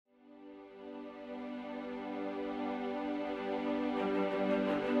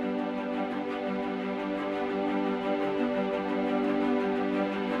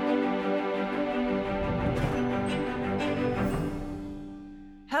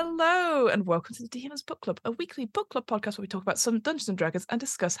Hello, and welcome to the DM's Book Club, a weekly book club podcast where we talk about some Dungeons and Dragons and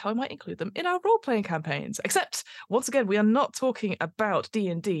discuss how we might include them in our role-playing campaigns. Except, once again, we are not talking about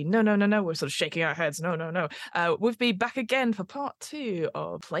D&D. No. We're sort of shaking our heads. No. With me back again for part 2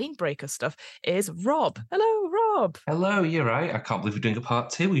 of Planebreaker stuff is Rob. Hello, Rob. Hello, you're right. I can't believe we're doing a part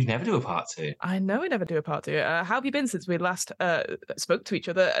 2. We never do a part 2. I know we never do a part 2. How have you been since we last spoke to each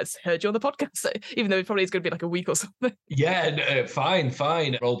other, heard you on the podcast, even though it probably is going to be like a week or something? Yeah, fine.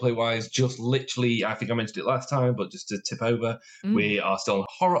 Roleplay-wise, just literally, I think I mentioned it last time, but just to tip over, we are still on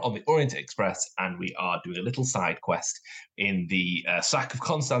Horror on the Orient Express, and we are doing a little side quest in the sack of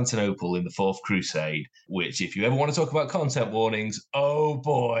Constantinople in the Fourth Crusade, which, if you ever want to talk about content warnings, oh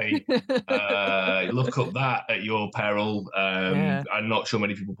boy, look up that at your peril. I'm not sure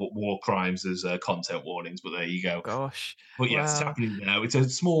many people put war crimes as content warnings, but there you go. Gosh. But yes, it's happening now. It's a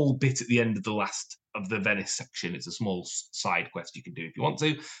small bit at the end of the last of the Venice section. It's a small side quest you can do if you want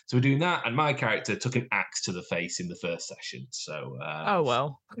to. So we're doing that, and my character took an axe to the face in the first session. So oh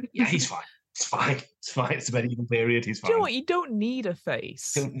well. Yeah, he's fine. It's fine. It's a medieval period. He's fine. Do you know what? You don't need a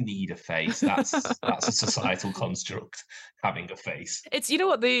face. Don't need a face. That's a societal construct, having a face. It's, you know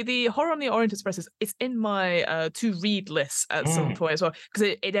what, the Horror on the Orient Express it's in my to read list at some point as well,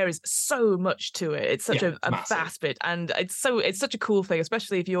 because there is so much to it. It's such a vast bit, and it's such a cool thing,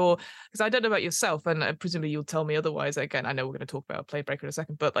 especially if you're, because I don't know about yourself, and presumably you'll tell me otherwise. Again, I know we're going to talk about Planebreaker in a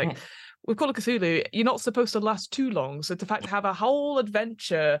second, but like with Call of Cthulhu, you're not supposed to last too long. So the fact to have a whole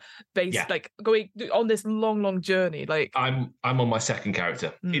adventure based, like going on this long journey, like I'm on my second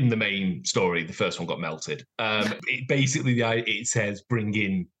character in the main story. The first one got melted. Basically, it says bring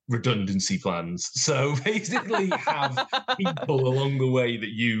in redundancy plans. So basically have people along the way that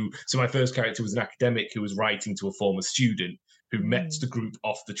you... So my first character was an academic who was writing to a former student who met the group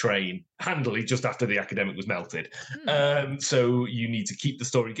off the train handily just after the academic was melted. So you need to keep the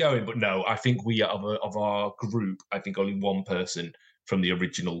story going. But no, I think we of our group, I think only one person from the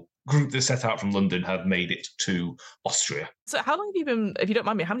original group that set out from London have made it to Austria. So how long have you been, if you don't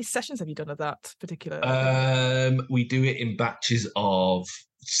mind me, how many sessions have you done of that particular? We do it in batches of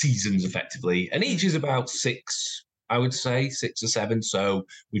seasons, effectively. And each is about 6, I would say, 6 or 7. So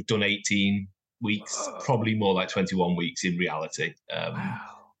we've done 18 weeks, probably more like 21 weeks in reality. Wow.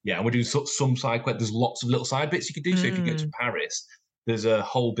 Yeah, and we're doing some side quests. There's lots of little side bits you can do. So if you go to Paris, there's a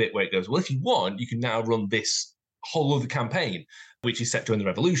whole bit where it goes, well, if you want, you can now run this whole other campaign, which is set during the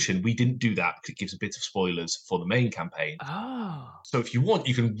Revolution. We didn't do that because it gives a bit of spoilers for the main campaign. So if you want,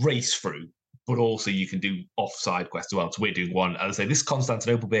 you can race through, but also you can do off-side quests as well. So we're doing one, as I say, this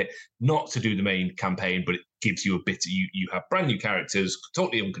Constantinople bit, not to do the main campaign, but it gives you a bit, you have brand new characters,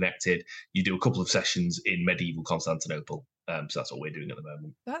 totally unconnected. You do a couple of sessions in medieval Constantinople. So that's what we're doing at the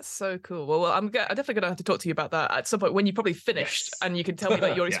moment. That's so cool. Well, I'm definitely going to have to talk to you about that at some point when you probably finished, and you can tell me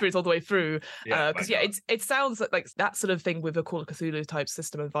about your experience all the way through. Because it sounds like that sort of thing with a Call of Cthulhu type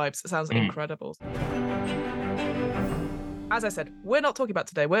system and vibes. It sounds incredible. As I said, we're not talking about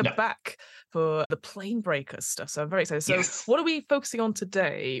today. We're back for the Planebreaker stuff. So I'm very excited. So what are we focusing on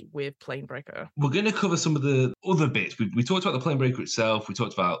today with Planebreaker? We're going to cover some of the other bits. We talked about the Planebreaker itself. We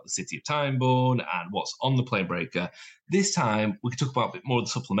talked about the City of Timeborn and what's on the Planebreaker. This time, we can talk about a bit more of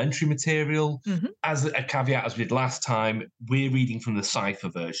the supplementary material. As a caveat, as we did last time, we're reading from the Cypher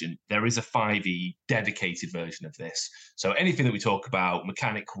version. There is a 5e dedicated version of this. So anything that we talk about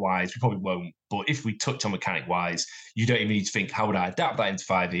mechanic-wise, we probably won't. But if we touch on mechanic-wise, you don't even need to think, how would I adapt that into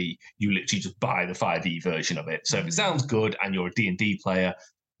 5e? You literally just buy the 5e version of it. So if it sounds good and you're a D&D player,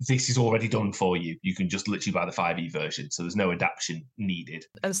 this is already done for you. You can just literally buy the 5e version, so there's no adaptation needed.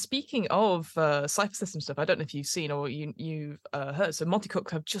 And speaking of Cypher system stuff, I don't know if you've seen or you've heard, so Monty Cook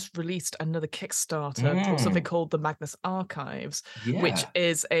have just released another Kickstarter for something called the Magnus Archives, which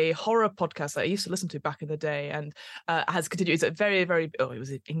is a horror podcast that I used to listen to back in the day, and has continued. It's a very, very, it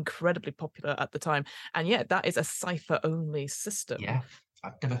was incredibly popular at the time. And yeah, that is a Cypher-only system. Yeah.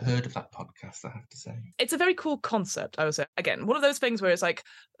 I've never heard of that podcast, I have to say. It's a very cool concept, I would say. Again, one of those things where it's like,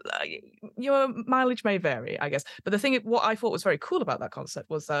 your mileage may vary, I guess. But the thing, what I thought was very cool about that concept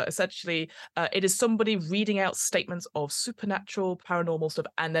was essentially it is somebody reading out statements of supernatural, paranormal stuff,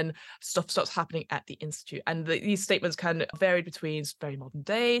 and then stuff starts happening at the Institute. And these statements can vary between very modern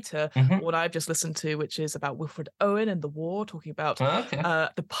day to what I've just listened to, which is about Wilfred Owen and the war, talking about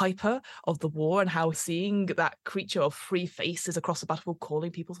the Piper of the war and how seeing that creature of 3 faces across the battlefield calling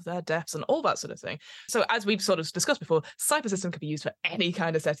people to their deaths and all that sort of thing. So as we've sort of discussed before, Cypher system can be used for any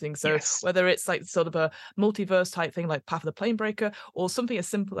kind of setting. So whether it's like sort of a multiverse type thing like Path of the Planebreaker, or something as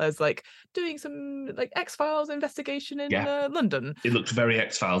simple as like doing some like X-Files investigation in London. It looked very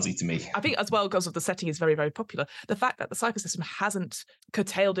X-Filesy to me. I think as well, because of the setting is very, very popular, the fact that the Cypher system hasn't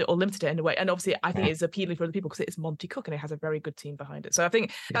curtailed it or limited it in a way, and obviously I think it's appealing for other people because it is Monty Cook and it has a very good team behind it. So I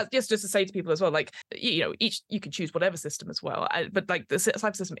think that's just to say to people as well, like, you know, you can choose whatever system as well, but like the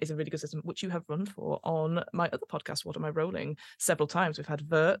Cypher system is a really good system, which you have run for on my other podcast, What Am I Rolling, several times. We've had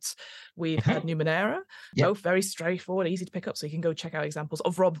Vert, we've had Numenera, both very straightforward, easy to pick up, so you can go check out examples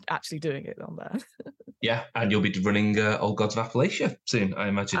of Rob actually doing it on there. Yeah, and you'll be running Old Gods of Appalachia soon, I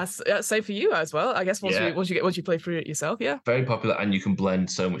imagine. Same for you as well, I guess. Once you play through it yourself, very popular, and you can blend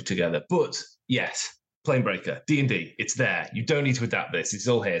so much together. But yes, Planebreaker, D&D, it's there. You don't need to adapt this; it's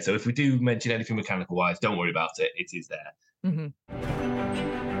all here. So if we do mention anything mechanical wise, don't worry about it. It is there.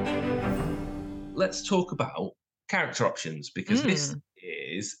 Let's talk about character options, because this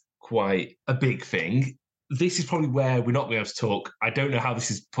is quite a big thing. This is probably where we're not going to be able to talk. I don't know how this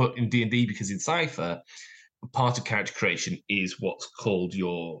is put in D&D, because in Cypher, part of character creation is what's called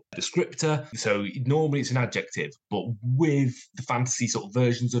your descriptor. So normally it's an adjective, but with the fantasy sort of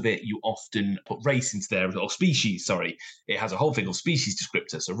versions of it, you often put race into there, or species, sorry. It has a whole thing of species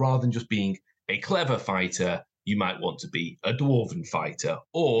descriptor. So rather than just being a clever fighter, you might want to be a dwarven fighter,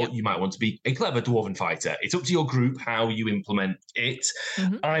 or you might want to be a clever dwarven fighter. It's up to your group how you implement it.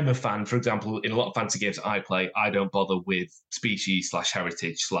 I'm a fan, for example, in a lot of fantasy games I play, I don't bother with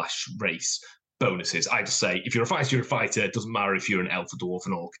species/heritage/race bonuses. I just say, if you're a fighter, you're a fighter. It doesn't matter if you're an elf, a dwarf,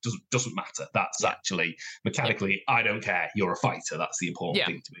 an orc. It doesn't matter. That's actually, mechanically, I don't care. You're a fighter. That's the important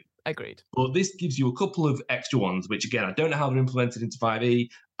thing to me. Agreed. But this gives you a couple of extra ones, which again, I don't know how they're implemented into 5e.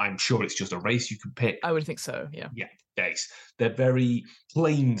 I'm sure it's just a race you can pick. I would think so, yeah. Yeah, base. They're very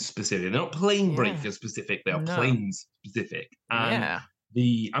plane specific. They're not Planebreaker specific. They are planes specific. And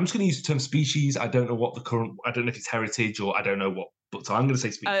I'm just going to use the term species. I don't know I don't know if it's heritage or I don't know what, but so I'm going to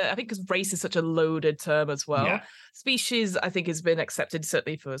say species. I think because race is such a loaded term as well. Yeah. Species, I think, has been accepted,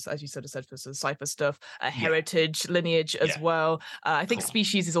 certainly for, as you sort of said, for some Cypher stuff, heritage, lineage as well. I think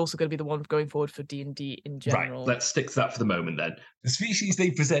species is also going to be the one going forward for D&D in general. Right, let's stick to that for the moment then. The species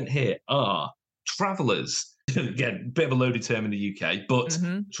they present here are travellers. Again, a bit of a loaded term in the UK, but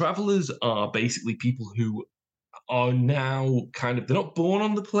travellers are basically people who are now they're not born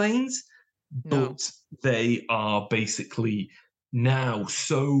on the planes, but they are basically now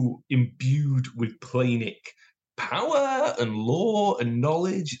so imbued with planic power and lore and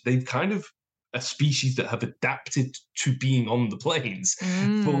knowledge. They've kind of a species that have adapted to being on the planes.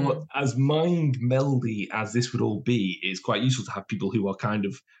 But as mind meldy as this would all be, it's quite useful to have people who are kind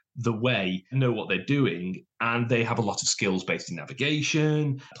of the way, know what they're doing, and they have a lot of skills based in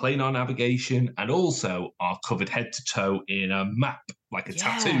navigation, planar navigation, and also are covered head to toe in a map, like a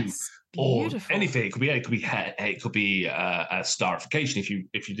tattoo. Beautiful. Or anything. It could be a starification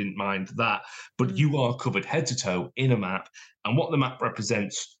if you didn't mind that. But you are covered head to toe in a map, and what the map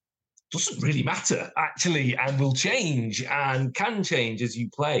represents doesn't really matter actually, and will change and can change as you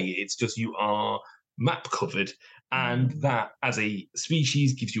play. It's just you are map covered. And that, as a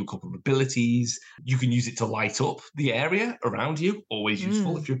species, gives you a couple of abilities. You can use it to light up the area around you, always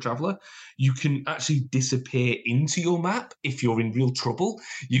useful if you're a traveller. You can actually disappear into your map if you're in real trouble.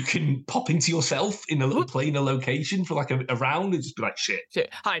 You can pop into yourself in a little planar location for like a round and just be like, shit.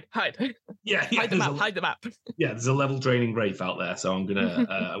 Hide. Yeah, hide the map. Yeah, there's a level draining Wraith out there, so I'm gonna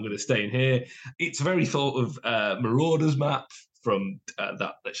stay in here. It's a very sort of Marauders map from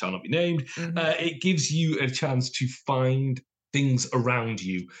that shall not be named. It gives you a chance to find things around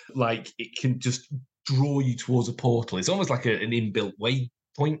you, like it can just draw you towards a portal. It's almost like an inbuilt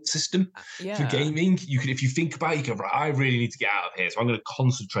waypoint system for gaming. You can, if you think about it, you go, right, I really need to get out of here, so I'm going to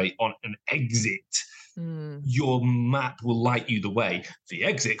concentrate on an exit. Your map will light you the way. The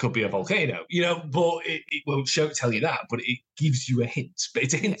exit could be a volcano, but it won't tell you that, but it gives you a hint. But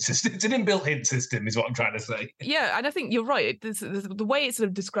it's a hint system. It's an inbuilt hint system is what I'm trying to say. Yeah, and I think you're right. The way it sort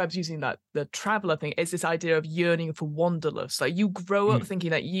of describes using the traveller thing is this idea of yearning for wanderlust. Like you grow up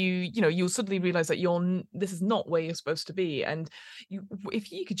thinking that you'll suddenly realise that this is not where you're supposed to be, and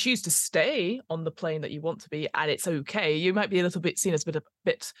if you could choose to stay on the plane that you want to be, and it's okay, you might be a little bit seen as a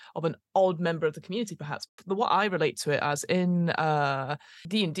bit of an odd member of the community, perhaps. What I relate to it as in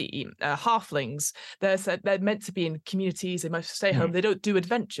D&D, halflings, they're meant to be in communities. They must stay home. They don't do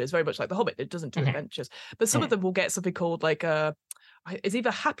adventures, very much like The Hobbit. It doesn't do adventures, but some of them will get something called like it's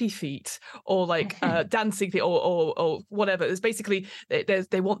either happy feet or like dancing feet or whatever. It's basically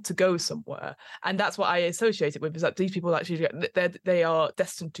they want to go somewhere, and that's what I associate it with. Is that these people actually they are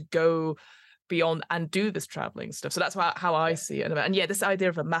destined to go beyond and do this traveling stuff. So that's how I see it. And yeah, this idea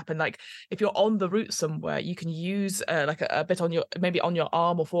of a map, and like if you're on the route somewhere, you can use like a bit on your, maybe on your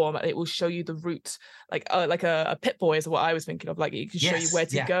arm or forearm, and it will show you the route, like a Pit Boy is what I was thinking of. Like it can show you where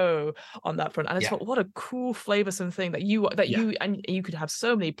to go on that front. And I just thought, what a cool flavoursome thing that you and you could have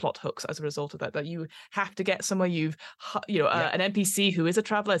so many plot hooks as a result of that you have to get somewhere. An NPC who is a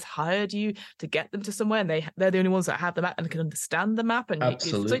traveller has hired you to get them to somewhere, and they're the only ones that have the map and can understand the map, and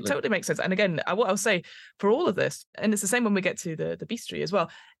so it totally makes sense. And again, what I'll say for all of this, and it's the same when we get to the bestiary as well,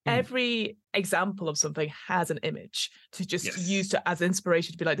 every example of something has an image to just use as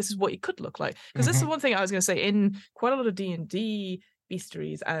inspiration to be like, this is what it could look like. Because this is one thing I was going to say, in quite a lot of D&D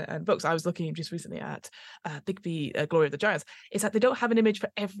bestiaries and books I was looking just recently at, Bigby, Glory of the Giants, is that they don't have an image for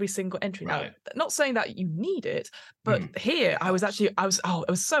every single entry. Now, not saying that you need it, but here it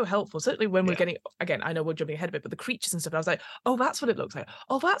was so helpful. Certainly when we're getting, again, I know we're jumping ahead a bit, but the creatures and stuff, I was like, oh, that's what it looks like.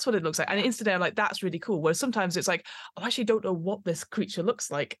 Oh, that's what it looks like. And instantly I'm like, that's really cool. Whereas sometimes it's like, I actually don't know what this creature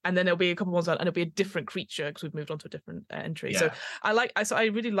looks like. And then there'll be a couple of ones on, and it'll be a different creature because we've moved on to a different entry. So I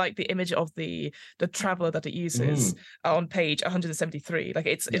really like the image of the traveler that it uses on page 173. Like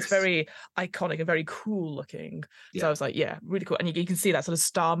it's very iconic and very cool looking. So I was like, yeah, really cool. And you can see that sort of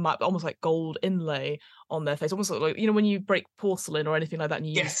star map, almost like gold inlay on their face, almost like, when you break porcelain or anything like that and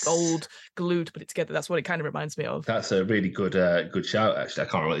you use gold glue to put it together. That's what it kind of reminds me of. That's a really good shout, actually. I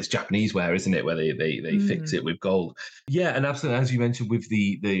can't remember. It's Japanese wear, isn't it, where they fix it with gold. Yeah, and absolutely, as you mentioned with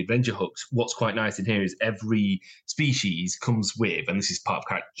the Avenger hooks, what's quite nice in here is every species comes with, and this is part of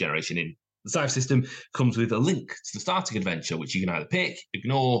character generation in the Scythe system, comes with a link to the starting adventure, which you can either pick,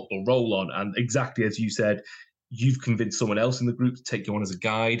 ignore, or roll on. And exactly as you said, you've convinced someone else in the group to take you on as a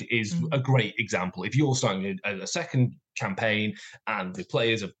guide is a great example. If you're starting a second campaign and the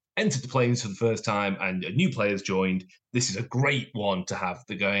players have entered the planes for the first time and a new player's joined, this is a great one to have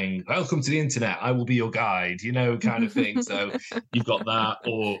the going, welcome to the internet, I will be your guide, kind of thing. So you've got that,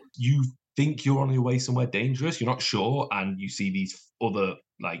 or you think you're on your way somewhere dangerous, you're not sure, and you see these other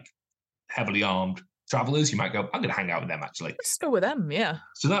like heavily armed travelers, you might go, I'm going to hang out with them, actually. Let's go with them, yeah.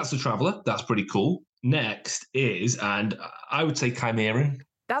 So that's the traveler. That's pretty cool. Next is, and I would say Chimeran.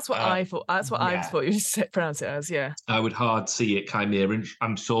 That's what I thought. That's what I thought you would pronounce it as, yeah. I would hard see it Chimeran.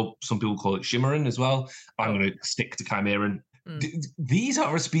 I'm sure some people call it Shimmeran as well. I'm going to stick to Chimeran. These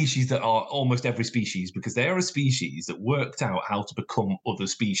are a species that are almost every species, because they are a species that worked out how to become other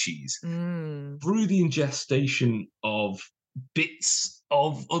species through the ingestion of bits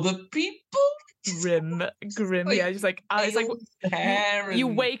of other people. Grim. Yeah, just like it's like you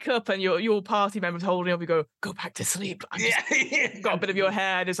wake up and your party member's holding up. You go back to sleep. Got a bit of your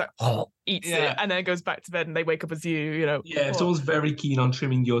hair, and it's like eats it, and then it goes back to bed, and they wake up as you. Yeah, if someone's very keen on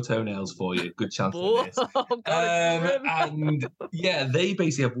trimming your toenails for you, good chance for this. And they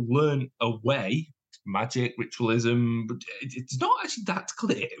basically have learned a way, magic, ritualism, but it's not actually that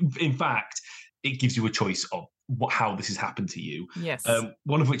clear. In fact, it gives you a choice of how this has happened to you. Yes.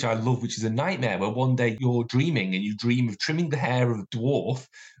 One of which I love, which is a nightmare, where one day you're dreaming and you dream of trimming the hair of a dwarf.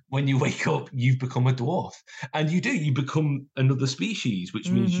 When you wake up, you've become a dwarf. And you become another species, which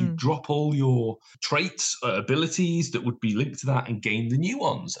means you drop all your traits, abilities that would be linked to that, and gain the new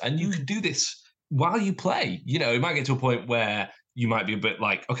ones. And you can do this while you play. It might get to a point where you might be a bit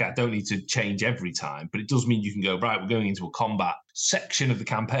like, okay, I don't need to change every time, but it does mean you can go, right, we're going into a combat section of the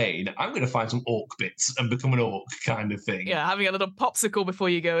campaign. I'm going to find some orc bits and become an orc kind of thing. Yeah, having a little popsicle before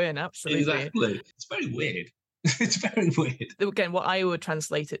you go in, absolutely. Exactly. It's very weird. It's very weird. Again, what I would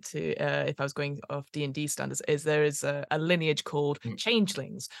translate it to, if I was going off D&D standards, is there is a lineage called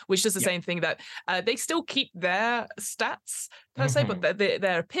changelings, which does the same thing, that they still keep their stats per se, but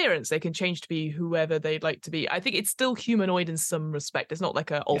their appearance, they can change to be whoever they'd like to be. I think it's still humanoid in some respect. It's not like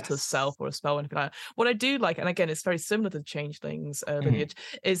an alter self or a spell or anything like that. What I do like, and again, it's very similar to the changelings lineage,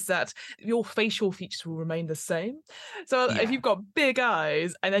 is that your facial features will remain the same. So if you've got big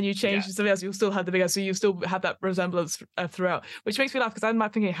eyes and then you change to something else, you'll still have the big eyes. So you still have that resemblance throughout, which makes me laugh, because I'm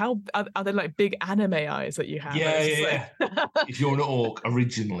thinking, how are they like big anime eyes that you have? If you're an orc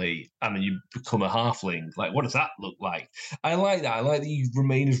originally and then you become a halfling, like, what does that look like? I like that. I like that you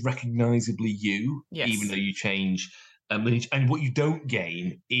remain as recognizably you, even though you change lineage. And what you don't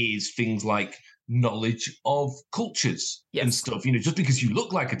gain is things like knowledge of cultures and stuff. Just because you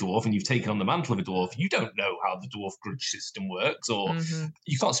look like a dwarf and you've taken on the mantle of a dwarf, you don't know how the dwarf grudge system works, or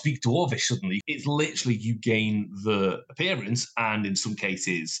you can't speak dwarvish suddenly. It's literally you gain the appearance, and in some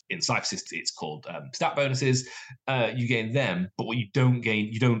cases, in Cypher it's called stat bonuses. You gain them, but what you don't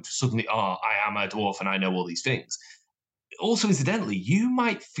gain, you don't suddenly, I am a dwarf and I know all these things. Also, incidentally, you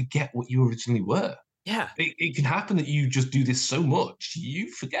might forget what you originally were. Yeah. It can happen that you just do this so much,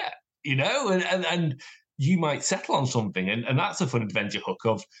 you forget, and you might settle on something. And that's a fun adventure hook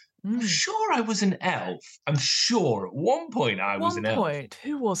of, I'm sure I was an elf. I'm sure at one point I was an elf.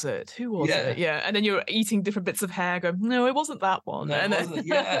 Who was it? Yeah. And then you're eating different bits of hair going, no, it wasn't that one. No, it wasn't.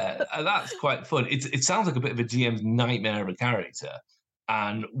 Yeah. And that's quite fun. It sounds like a bit of a GM's nightmare of a character,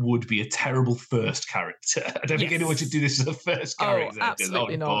 and would be a terrible first character. I don't think anyone should do this as a first character.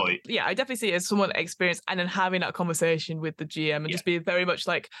 Absolutely not. Boy. Yeah, I definitely see it as someone experienced, and then having that conversation with the GM and just be very much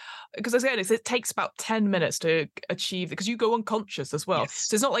like, because again, it takes about 10 minutes to achieve, because you go unconscious as well.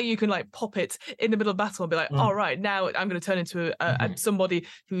 So it's not like you can like pop it in the middle of battle and be like, all right, now I'm going to turn into somebody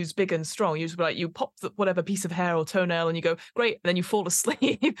who's big and strong. You just be like, you pop whatever piece of hair or toenail and you go, great, and then you fall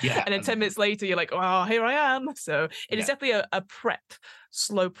asleep. And then 10 minutes later, you're like, oh, here I am. So it is definitely a prep,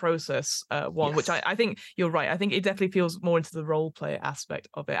 slow process one, which I think you're right. I think it definitely feels more into the role play aspect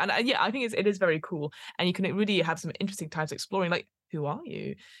of it. And I think it is very cool. And you can really have some interesting times exploring, like, who are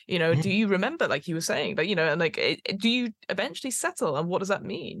you? Do you remember, like you were saying, like, and like, do you eventually settle, and what does that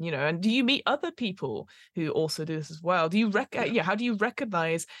mean? And do you meet other people who also do this as well? Do you how do you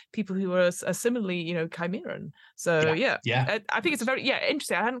recognize people who are similarly, Chimeran? So I think it's a very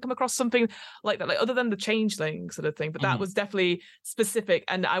interesting. I hadn't come across something like that, like other than the changeling sort of thing, but that was definitely specific.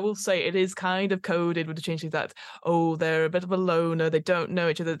 And I will say it is kind of coded with the changelings that they're a bit of a loner, they don't know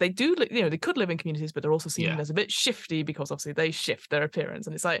each other, they do, they could live in communities, but they're also seen as a bit shifty because obviously they shift their appearance,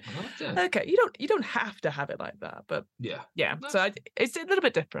 and it's like, okay, you don't have to have it like that, but so it's a little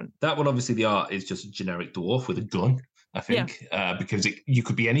bit different. That one, obviously the art is just a generic dwarf with a gun, I think, because you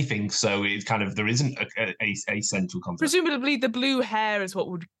could be anything, so it's kind of, there isn't a central concept. Presumably the blue hair is what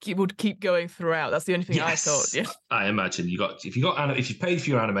would keep going throughout. That's the only thing I thought. I imagine if you paid for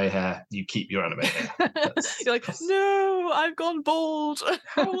your anime hair, you keep your anime hair. You're like, no, I've gone bald.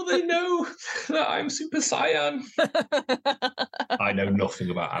 How will they know that I'm Super Saiyan? I know nothing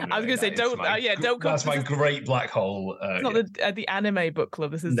about anime. I was going to say, don't. That's my great black hole. It's not the anime book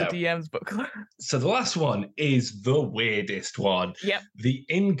club. This is the DM's book club. So the last one is the weirdest one. Yep. The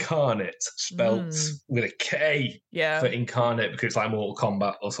Incarnate, spelt with a K for incarnate, because it's like Mortal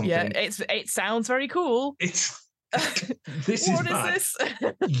Kombat or something. Yeah, it sounds very cool. This is this?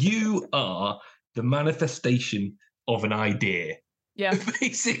 You are the manifestation of an idea. Yeah.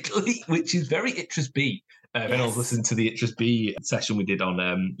 Basically, which is very Itras B. If anyone's listened to the Itras B session we did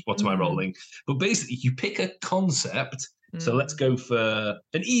on What Am I Rolling? But basically, you pick a concept. So let's go for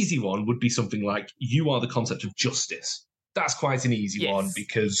an easy one, would be something like, you are the concept of justice. That's quite an easy one,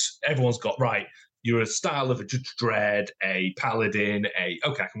 because everyone's got, right, you're a style of a Judge Dredd, a paladin,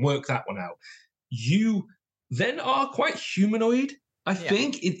 okay, I can work that one out. You then are quite humanoid, I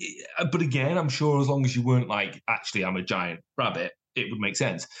think. But again, I'm sure as long as you weren't like, actually, I'm a giant rabbit, it would make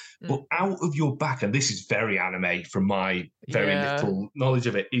sense. But out of your back, and this is very anime from my very little knowledge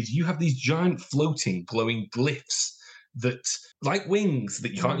of it, is you have these giant floating glowing glyphs that, like wings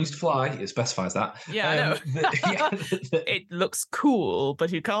that you can't use to fly. It specifies that. I know. It looks cool, but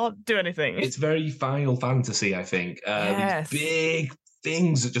you can't do anything. It's very Final Fantasy, I think. These big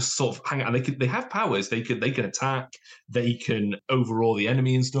things that just sort of hang out, and they have powers. They can attack, they can overawe the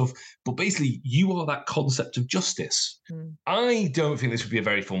enemy and stuff. But basically, you are that concept of justice. I don't think this would be a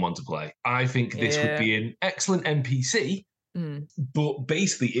very fun one to play. I think this would be an excellent NPC. But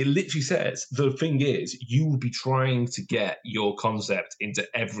basically, it literally says, the thing is, you will be trying to get your concept into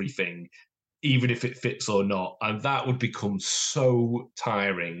everything, even if it fits or not. And that would become so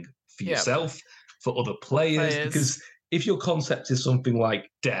tiring for yourself, for other players, because if your concept is something like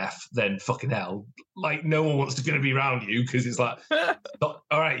death, then fucking hell, like no one wants to going to be around you, because it's like, all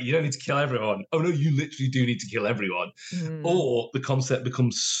right, you don't need to kill everyone. Oh no, you literally do need to kill everyone. Or the concept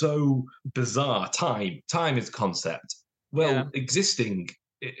becomes so bizarre. Time is a concept. Well, existing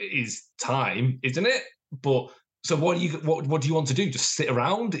is time, isn't it? But so what do you want to do? Just sit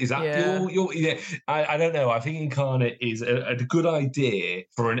around? Is that your I don't know. I think Incarnate is a good idea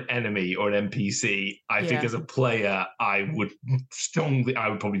for an enemy or an NPC. I think as a player, I would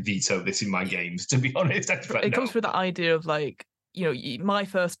probably veto this in my games, to be honest. It comes with the idea of like, my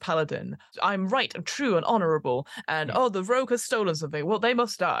first paladin, I'm right and true and honorable, and the rogue has stolen something, well, they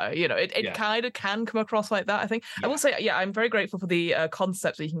must die. It kind of can come across like that, I think. I will say, I'm very grateful for the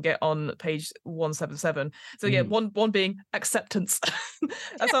concepts that you can get on page 177. So one being acceptance.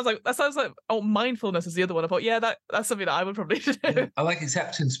 that sounds like mindfulness is the other one. I thought, that's something that I would probably do. I like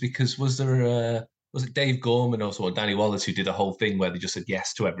acceptance because was it Dave Gorman or someone, Danny Wallace, who did a whole thing where they just said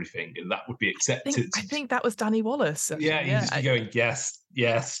yes to everything, and that would be accepted? I think that was Danny Wallace. Actually. Yeah, he'd just be going, yes,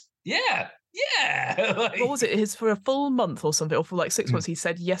 yeah. What was it? For a full month or something, or for like 6 months, he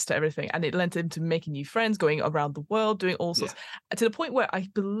said yes to everything, and it led him to making new friends, going around the world, doing all sorts, to the point where I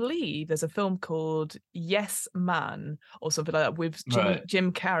believe there's a film called Yes Man or something like that with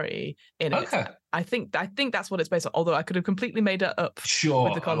Jim Carrey in it. Okay. I think that's what it's based on, although I could have completely made it up. Sure,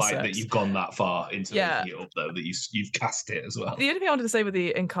 with the concept. I like that you've gone that far into making it up, though, that you've cast it as well. The only thing I wanted to say with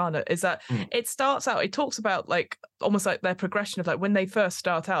the Incarnate is that it starts out, it talks about like almost like their progression of like when they first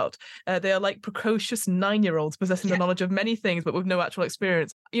start out, they are like precocious 9-year-olds possessing the knowledge of many things, but with no actual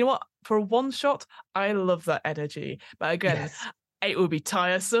experience. You know what? For a one shot, I love that energy. But again, it would be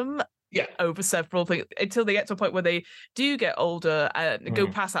tiresome. Over several things until they get to a point where they do get older and go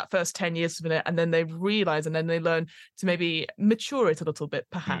past that first 10 years of it, and then they realize and then they learn to maybe mature it a little bit,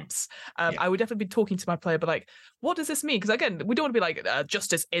 perhaps. I would definitely be talking to my player, but like, what does this mean? Because again, we don't want to be like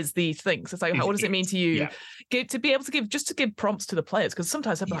justice is these things. It's like, what does it mean to you? To be able to give prompts to the players, because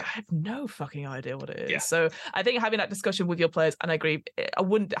sometimes they're like, I have no fucking idea what it is. So I think having that discussion with your players, and I agree, I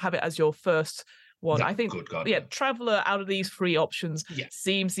wouldn't have it as your first one. I think, Traveller out of these 3 options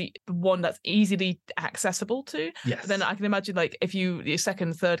seems the one that's easily accessible to. But then I can imagine like if your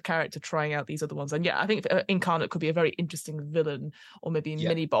second, third character trying out these other ones, and I think Incarnate could be a very interesting villain or maybe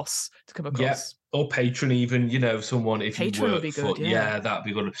mini boss to come across. Or patron, even someone if patron you would be good. That'd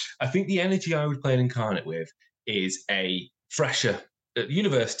be good. I think the energy I would play an Incarnate with is a fresher at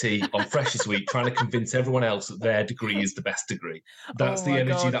university on Freshers Week trying to convince everyone else that their degree is the best degree. That's the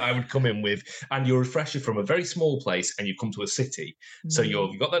energy that I would come in with. And you're a fresher from a very small place and you come to a city. So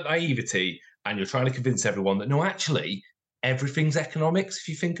you've got that naivety and you're trying to convince everyone that, no, actually, everything's economics if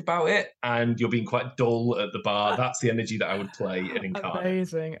you think about it, and you're being quite dull at the bar. That's the energy that I would play an Incarnate.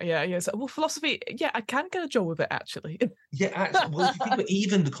 Amazing. So, philosophy, I can get a job with it, actually. Actually, well, if you think about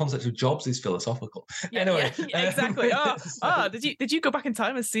even the concept of jobs is philosophical. Anyway. Exactly. Did you go back in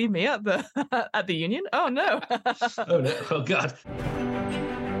time and see me at the at the Union? Oh no. Oh no. Oh god.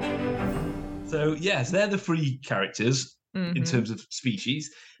 So yes, they're the 3 characters. In terms of species,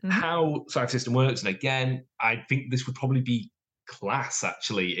 how Cypher System works, and again, I think this would probably be class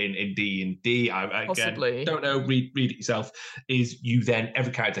actually in D&D. I again don't know. Read it yourself. Is you then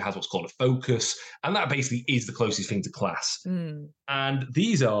every character has what's called a focus, and that basically is the closest thing to class. And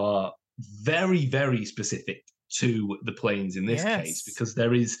these are very, very specific to the planes in this case, because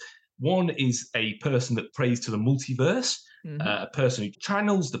there is one is a person that prays to the multiverse. A person who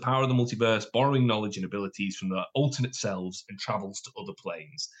channels the power of the multiverse, borrowing knowledge and abilities from their alternate selves and travels to other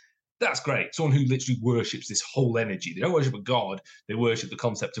planes. That's great. Someone who literally worships this whole energy. They don't worship a god, they worship the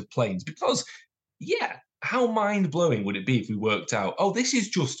concept of planes. Because, how mind-blowing would it be if we worked out, this is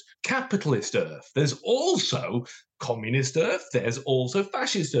just capitalist Earth. There's also communist Earth. There's also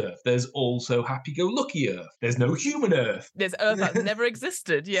fascist Earth. There's also happy-go-lucky Earth. There's no human Earth. There's Earth that never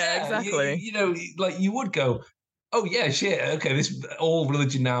existed. Exactly. You would go, oh yeah, shit. Okay, this all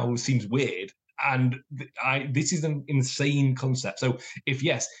religion now seems weird, and this is an insane concept. So if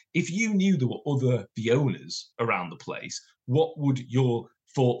you knew there were other Fionas around the place, what would your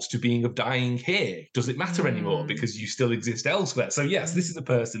thoughts to being of dying here? Does it matter anymore because you still exist elsewhere? So yes, this is a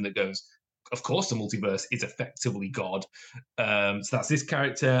person that goes, of course, the multiverse is effectively God. So that's this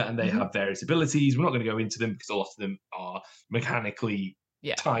character, and they have various abilities. We're not going to go into them because a lot of them are mechanically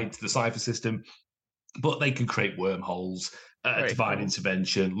tied to the Cypher System. But they can create wormholes, divine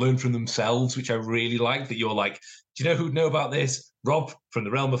intervention, learn from themselves, which I really like. That you're like, do you know who'd know about this? Rob from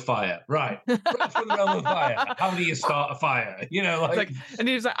the Realm of Fire. Right. Rob from the Realm of Fire. How do you start a fire? And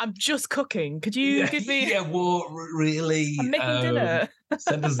he was like, I'm just cooking. Could you give me... Yeah, well, really? I'm making dinner.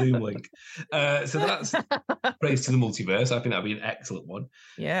 Send a Zoom link. So that's praise to the multiverse. I think that'd be an excellent one.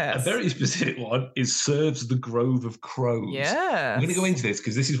 Yeah. A very specific one is serves the Grove of Crows. Yeah. I'm going to go into this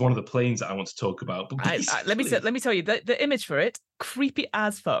because this is one of the planes that I want to talk about. But let me tell you, the image for it, creepy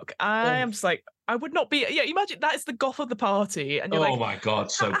as fuck. I am just like, I would not be. Imagine that is the goth of the party, and you're like, oh my god,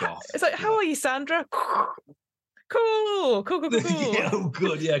 so goth. It's like, how are you, Sandra? Cool. Yeah, oh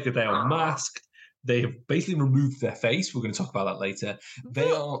good, yeah, because they are masked. They have basically removed their face. We're going to talk about that later. They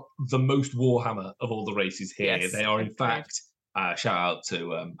are the most Warhammer of all the races here. Yes, they are, in fact, Shout out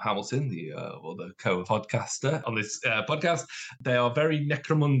to Hamilton, the co-podcaster on this podcast. They are very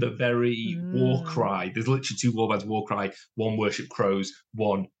Necromunda, very war cry. There's literally 2 warbands war cry. One worship crows,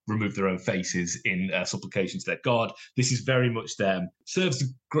 one remove their own faces in supplication to their god. This is very much them. Serves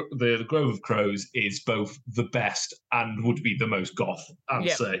the Grove of Crows is both the best and would be the most goth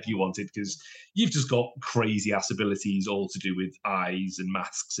answer if you wanted, because you've just got crazy ass abilities all to do with eyes and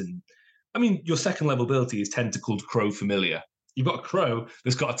masks. And I mean, your second level ability is Tentacled Crow Familiar. You've got a crow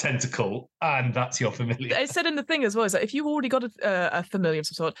that's got a tentacle, and that's your familiar. It said in the thing as well, is that if you've already got a familiar of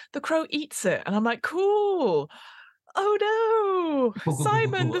some sort, the crow eats it. And I'm like, cool. Oh no,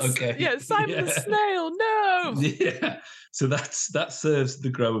 Simon! Simon the snail. No. Yeah. So that serves the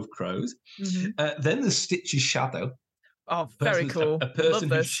Grove of Crows. Then the Stitch's Shadow. Oh, very cool. A person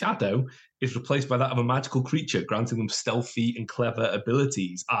whose shadow is replaced by that of a magical creature, granting them stealthy and clever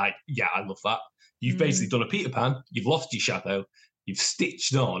abilities. I love that. You've basically done a Peter Pan, you've lost your shadow, you've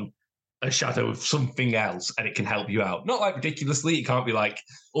stitched on a shadow of something else, and it can help you out. Not like ridiculously, it can't be like,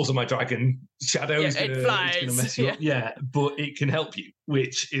 also my dragon shadow is going to mess you up. Yeah, but it can help you,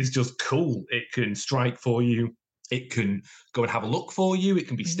 which is just cool. It can strike for you. It can go and have a look for you. It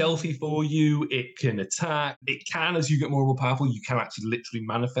can be stealthy for you. It can attack. It can, as you get more and more powerful, you can actually literally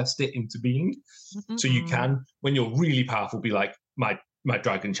manifest it into being. So you can, when you're really powerful, be like, my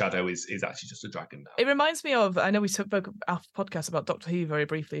dragon shadow is actually just a dragon now. It reminds me of, I know we spoke after the podcast about Doctor Who very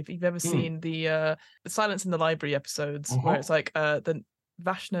briefly. If you've ever seen the Silence in the Library episodes, where it's like the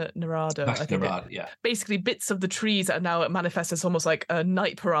Vashna Narada. Basically, bits of the trees that are now manifest as almost like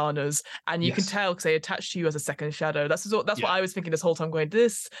night piranhas, and you can tell because they attach to you as a second shadow. That's what I was thinking this whole time. Going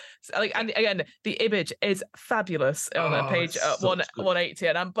this, and again, the image is fabulous on page 180,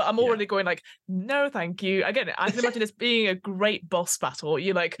 and I'm already going like, no, thank you. Again, I can imagine this being a great boss battle.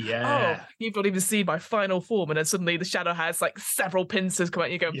 You're like, oh, you've not even seen my final form, and then suddenly the shadow has like several pincers come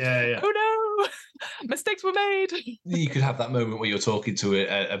out. And you go, oh no. Mistakes were made. You could have that moment where you're talking to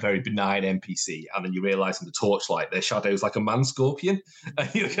a very benign NPC, and then you realise in the torchlight their shadow's like a man scorpion,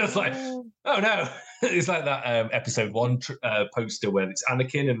 and you're just like, oh no. It's like that episode 1 poster where it's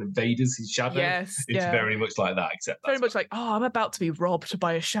Anakin and invaders his shadow. It's very much like that, except very much like, oh, I'm about to be robbed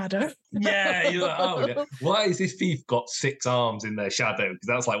by a shadow. You're like, oh, yeah. Why has this thief got 6 arms in their shadow? Because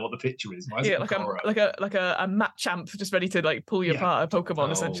that's like what the picture is. Why is it like a Machamp just ready to like pull you apart a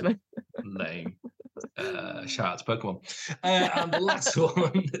Pokemon essentially. Lame. Shout out to Pokemon. And the last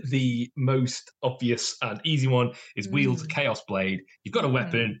one, the most obvious and easy one, is wield Chaos Blade. You've got a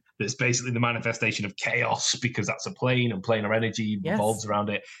weapon that's basically the manifestation of chaos, because that's a plane and planar energy revolves around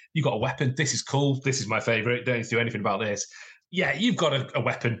it. You've got a weapon. This is cool. This is my favorite. Don't need to do anything about this. Yeah, you've got a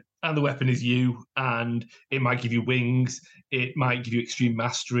weapon, and the weapon is you, and it might give you wings, it might give you extreme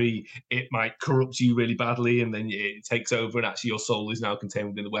mastery, it might corrupt you really badly, and then it takes over, and actually your soul is now contained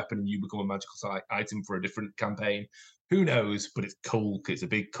within the weapon, and you become a magical item for a different campaign. Who knows? But it's cool because it's a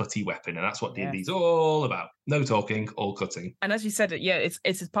big cutty weapon, and that's what D&D's all about. No talking, all cutting. And as you said,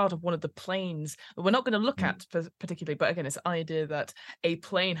 it's part of one of the planes that we're not going to look at particularly, but again, it's the idea that a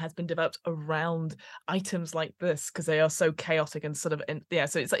plane has been developed around items like this because they are so chaotic and sort of,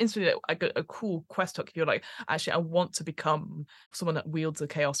 so it's instantly a cool quest hook. If you're like, actually, I want to become someone that wields a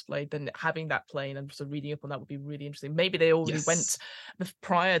Chaos Blade, then having that plane and sort of reading up on that would be really interesting. Maybe they already went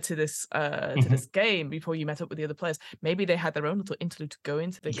prior to this this game, before you met up with the other players. Maybe they had their own little interlude to go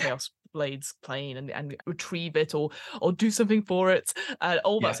into the Chaos Blades plane and retrieve it or do something for it,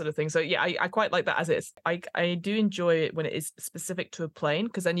 all that sort of thing. So I quite like that as it's. I do enjoy it when it is specific to a plane,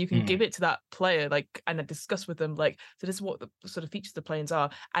 because then you can give it to that player and discuss with them so this is what the sort of features the planes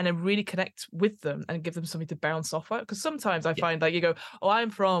are, and then really connect with them and give them something to bounce off at. Because sometimes I find you go, oh, I'm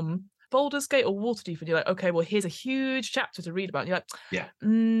from Baldur's Gate or Waterdeep, and you're like, okay, well, here's a huge chapter to read about. And you're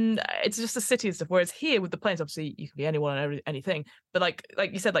like, it's just a city and stuff. Whereas here with the planes, obviously you can be anyone and anything. But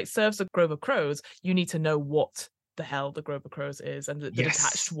like you said, serves the Grove of Crows, you need to know what the hell the Grove of Crows is and the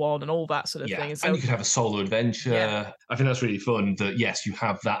detached one and all that sort of thing. And, and you could have a solo adventure. I think that's really fun that, yes, you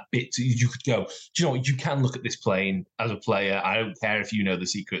have that bit. You could go, do you know what? You can look at this plane as a player. I don't care if you know the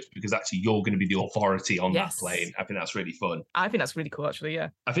secrets, because actually you're going to be the authority on that plane. I think that's really fun. I think that's really cool, actually, I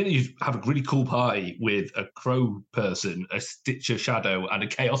think you have a really cool party with a crow person, a Stitcher Shadow, and a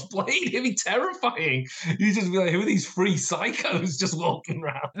Chaos Blade. It'd be terrifying. You'd just be like, who are these 3 psychos just walking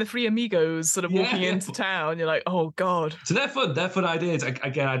around? The 3 amigos sort of walking into town. You're like, oh, God. So they're fun ideas.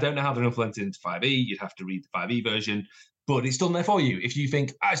 Again, I don't know how they're implemented into 5e. You'd have to read the 5e version, but it's done there for you. If you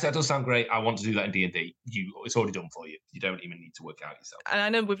think, actually, that does sound great, I want to do that in D&D, it's already done for you. You don't even need to work out yourself. And I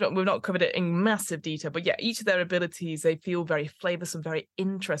know we've not covered it in massive detail, but each of their abilities, they feel very flavoursome, very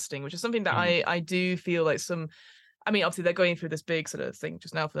interesting, which is something that I do feel like some I mean, obviously they're going through this big sort of thing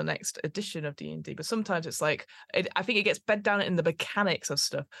just now for the next edition of D&D, but sometimes it's like, I think it gets bed down in the mechanics of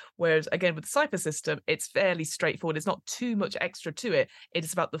stuff. Whereas again, with the Cypher system, it's fairly straightforward. It's not too much extra to it.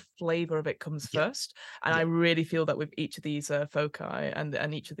 It's about the flavor of it comes first. And I really feel that with each of these foci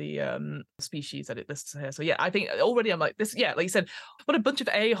and each of the species that it lists here. So yeah, I think already I'm like this. Yeah, like you said, what a bunch of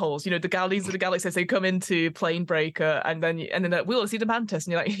a-holes. You know, the Guardians of the Galaxy, they come into Planebreaker, and then we want to see the Mantis,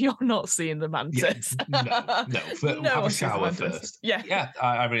 and you're like, you're not seeing the Mantis. Yeah, no, have a shower first. Yeah,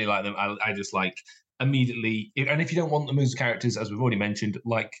 I really like them. I just like immediately, and if you don't want them as characters, as we've already mentioned,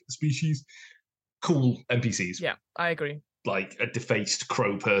 like species, cool NPCs. Yeah, I agree. Like a defaced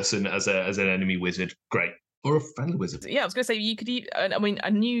crow person as an enemy wizard, great. Or a friendly wizard. Yeah, I was going to say you could I mean,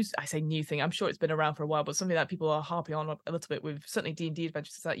 I say new thing. I'm sure it's been around for a while, but something that people are harping on a little bit with certainly D&D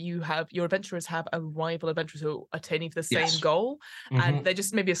adventures is that your adventurers have a rival adventurers who are attaining for the same goal, and they're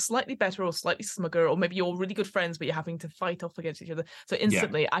just maybe a slightly better or slightly smugger, or maybe you're really good friends, but you're having to fight off against each other. So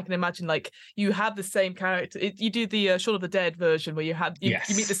instantly, I can imagine like you have the same character. You do the Shaun of the Dead version where you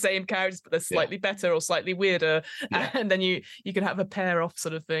meet the same characters, but they're slightly better or slightly weirder, and then you can have a pair off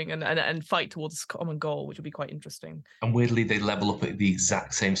sort of thing and fight towards a common goal, which would be quite interesting. And weirdly, they level up at the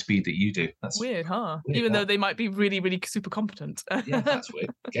exact same speed that you do. That's weird, huh? Weird, even though they might be really, really super competent. Yeah, that's weird.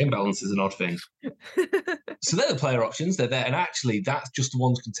 Game balance is an odd thing. So they're the player options. They're there. And actually, that's just the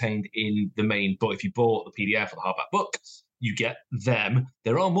ones contained in the main book. If you bought the PDF or the hardback book, you get them.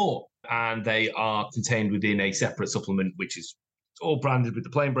 There are more. And they are contained within a separate supplement, which is all branded with the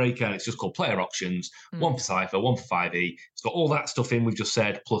Planebreaker, and it's just called Player Options. One for Cypher, one for 5e. It's got all that stuff in we've just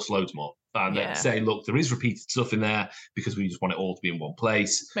said, plus loads more. And then say, look, there is repeated stuff in there because we just want it all to be in one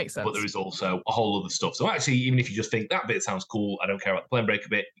place. Makes sense. But there is also a whole other stuff. So actually, even if you just think that bit sounds cool, I don't care about the Planebreaker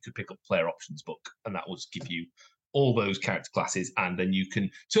bit, you could pick up the Player Options book, and that will just give you all those character classes, and then you can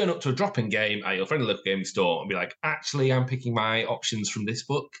turn up to a drop-in game at your friendly local gaming store and be like, actually, I'm picking my options from this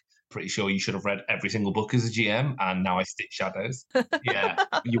book. Pretty sure you should have read every single book as a GM, and now I stitch shadows. Yeah,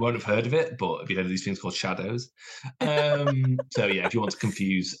 you won't have heard of it, but have you heard of these things called shadows? So yeah, if you want to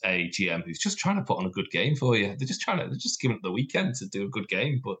confuse a GM who's just trying to put on a good game for you, they're just giving it the weekend to do a good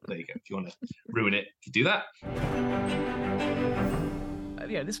game. But there you go. If you want to ruin it, you can do that.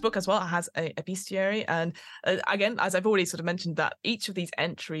 This book as well has a bestiary, and again, as I've already sort of mentioned, that each of these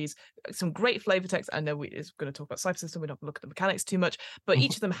entries, some great flavor text. I know we're going to talk about Cypher system, we're not going to look at the mechanics too much, but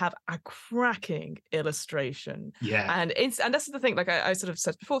each of them have a cracking illustration. And that's the thing, like I sort of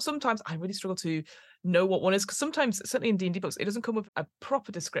said before, sometimes I really struggle to know what one is, because sometimes, certainly in D&D books, it doesn't come with a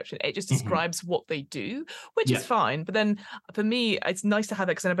proper description. It just describes what they do, which is fine. But then for me, it's nice to have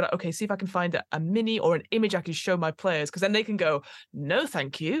it, because then I'll be like, okay, see if I can find a mini or an image I can show my players, because then they can go, no,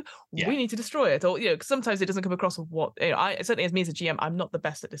 thank you. We need to destroy it. Or, cause sometimes it doesn't come across with what, I certainly, as me as a GM, I'm not the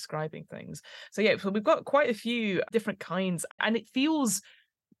best at describing things. So so we've got quite a few different kinds, and it feels,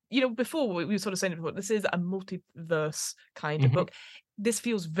 before we were sort of saying it before, this is a multiverse kind of book. This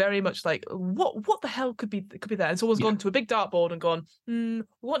feels very much like what the hell could be there, and someone's gone to a big dartboard and gone, we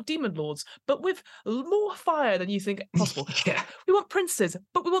want demon lords, but with more fire than you think possible. We want princes,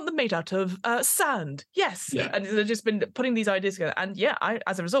 but we want them made out of sand. And they've just been putting these ideas together, and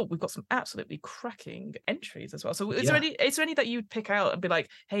as a result, we've got some absolutely cracking entries as well. So is there any that you'd pick out and be like,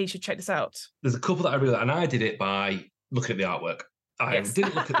 hey, you should check this out? There's a couple that I really like, and I did it by looking at the artwork. I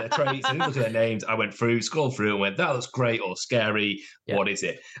didn't look at their traits, I didn't look at their names. I went through, scrolled through, and went, that looks great or scary. What is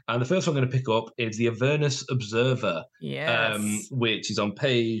it? And the first one I'm going to pick up is the Avernus Observer, which is on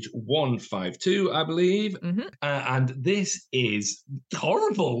page 152, I believe. And this is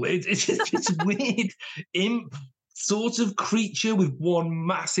horrible. It's this weird imp sort of creature with one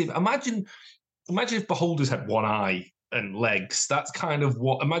massive... Imagine if beholders had one eye and legs. That's kind of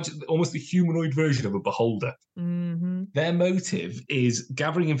imagine almost the humanoid version of a beholder. Their motive is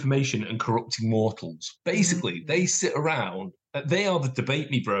gathering information and corrupting mortals. Basically, they sit around. They are the debate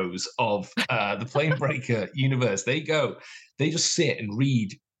me bros of the Planebreaker universe. They just sit and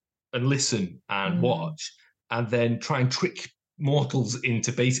read and listen and watch, and then try and trick mortals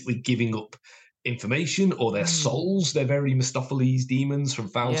into basically giving up information or their souls. They're very Mephistopheles demons from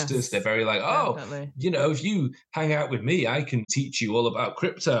Faustus. They're very like, if you hang out with me, I can teach you all about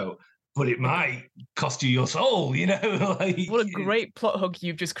crypto, but it might cost you your soul, like, what a great plot hook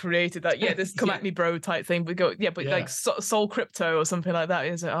you've just created. That this come at me bro type thing, but like soul crypto or something like that.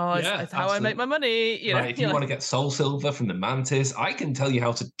 Is it's how I make my money. If you want to get soul silver from the mantis, I can tell you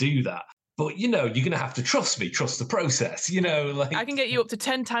how to do that. But, you're going to have to trust the process, like... I can get you up to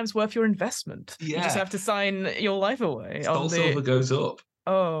 10 times worth your investment. You just have to sign your life away. Soul silver goes up.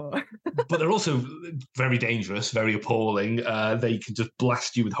 Oh. But they're also very dangerous, very appalling. They can just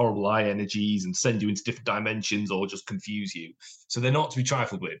blast you with horrible eye energies and send you into different dimensions or just confuse you. So they're not to be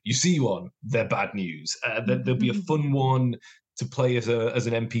trifled with. You see one, they're bad news. There'll be a fun one to play as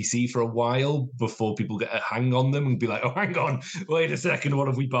an NPC for a while before people get a hang on them and be like, oh, hang on, wait a second, what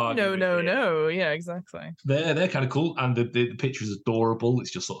have we bargained with? No. Yeah, exactly. They're kind of cool, and the picture is adorable.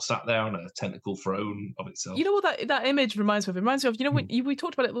 It's just sort of sat there on a tentacle throne of itself. You know what that image reminds me of? It reminds me of, when we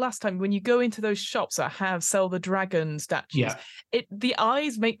talked about it last time, when you go into those shops that sell the dragon statues, the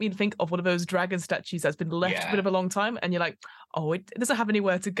eyes make me think of one of those dragon statues that's been left a bit of a long time, and you're like, oh, it doesn't have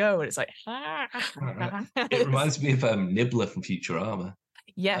anywhere to go, and it's like, It reminds me of Nibbler from Futurama.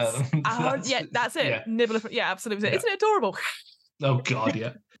 Yes. That's it. Yeah. Nibbler. Yeah, absolutely. Yeah. Isn't it adorable? Oh, God,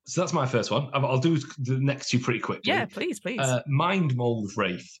 yeah. So that's my first one. I'll do the next two pretty quickly. Yeah, please. Mind Mold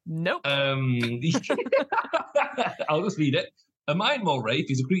Wraith. Nope. I'll just read it. A Mind Mold Wraith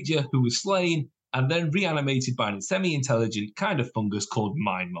is a creature who was slain and then reanimated by a semi-intelligent kind of fungus called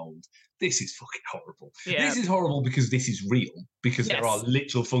Mind Mold. This is fucking horrible. Yeah. This is horrible because this is real, because there are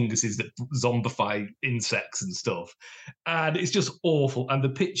literal funguses that zombify insects and stuff. And it's just awful. And the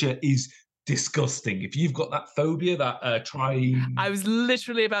picture is disgusting. If you've got that phobia, that I was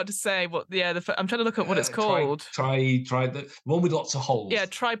literally about to say I'm trying to look at what it's called. Try the one with lots of holes. Yeah,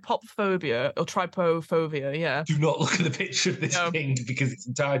 trypophobia or trypophobia. Yeah. Do not look at the picture of this thing, because its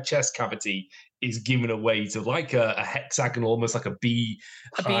entire chest cavity is given away to like a hexagonal, almost like a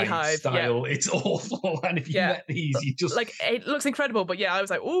beehive style. Yeah. It's awful. And if you get these, you just like, it looks incredible. But I was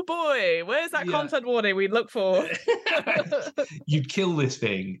like, oh boy, where's that content warning we look for? You'd kill this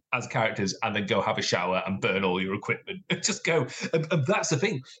thing as characters and then go have a shower and burn all your equipment. Just go. And that's the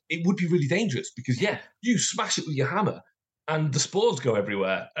thing. It would be really dangerous because you smash it with your hammer and the spores go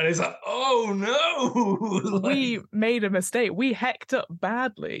everywhere. And it's like, oh no! We made a mistake. We hecked up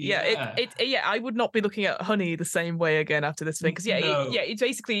badly. I would not be looking at honey the same way again after this thing. Because it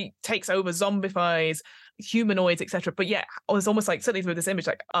basically takes over, zombifies humanoids, etc. But it's almost like, certainly through this image,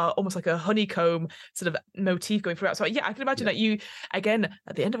 like almost like a honeycomb sort of motif going throughout. So I can imagine that you, again,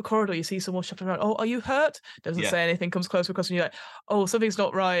 at the end of a corridor, you see someone shuffling around. Oh, are you hurt? Doesn't say anything, comes closer across, and you're like, oh, something's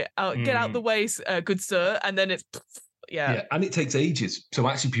not right. Get out the way, good sir. And then it's and it takes ages. So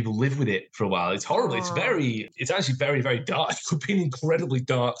actually people live with it for a while. It's horrible. It's actually very, very dark. It could be an incredibly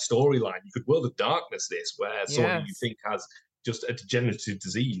dark storyline. You could World of Darkness this, where someone you think has just a degenerative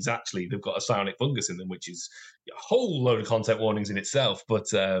disease, actually they've got a psionic fungus in them, which is a whole load of content warnings in itself. But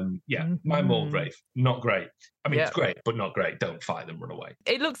Mind Mold Wraith, not great. I mean, it's great, but not great. Don't fight them, run away.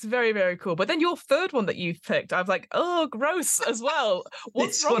 It looks very, very cool. But then your third one that you've picked, I was like, oh, gross as well.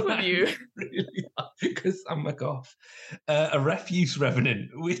 What's wrong with you? Because I'm like off. A refuse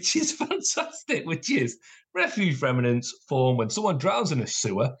revenant, which is fantastic, refuse remnants form when someone drowns in a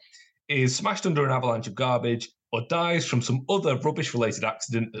sewer, is smashed under an avalanche of garbage, or dies from some other rubbish-related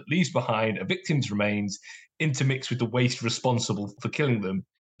accident that leaves behind a victim's remains intermixed with the waste responsible for killing them.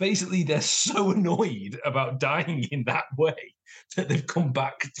 Basically, they're so annoyed about dying in that way that they've come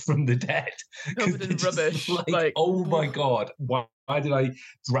back from the dead. Covered in rubbish. Like, oh my God, why did I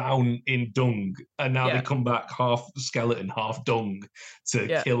drown in dung? And now they come back half skeleton, half dung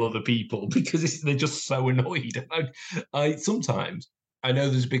to kill other people because they're just so annoyed. I sometimes... I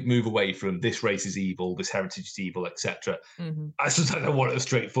know there's a big move away from this race is evil, this heritage is evil, etc. I sometimes don't want it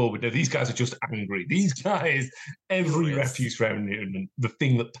straightforward. No, these guys are just angry. These guys, every refuse remnant, the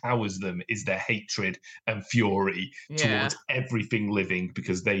thing that powers them is their hatred and fury towards everything living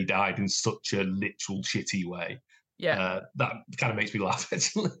because they died in such a literal shitty way. That kind of makes me laugh,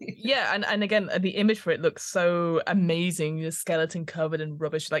 actually. And again, the image for it looks so amazing. The skeleton covered in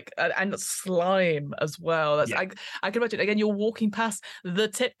rubbish, and slime as well. I can imagine, again, you're walking past the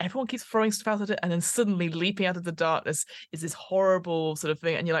tip, everyone keeps throwing stuff out at it, and then suddenly leaping out of the darkness is this horrible sort of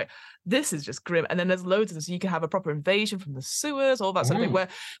thing, and you're like, this is just grim. And then there's loads of them, so you can have a proper invasion from the sewers, all that sort of thing, where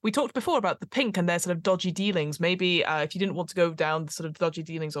we talked before about the pink and their sort of dodgy dealings. Maybe if you didn't want to go down the sort of dodgy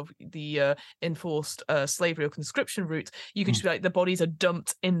dealings of the enforced slavery or conscription route, you could just be like, the bodies are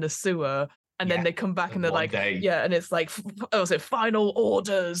dumped in the sewer, and then they come back and they're like, and it's like, final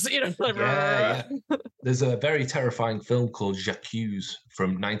orders, There's a very terrifying film called J'accuse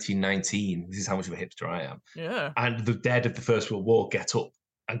from 1919. This is how much of a hipster I am. Yeah. And the dead of the First World War get up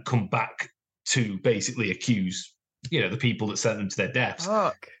and come back to basically accuse, the people that sent them to their deaths,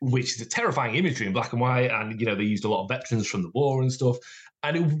 which is a terrifying imagery in black and white. And, they used a lot of veterans from the war and stuff.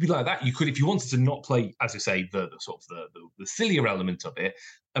 And it would be like that. You could, if you wanted to not play, as I say, the sort of the sillier element of it,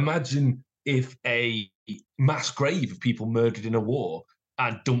 imagine if a mass grave of people murdered in a war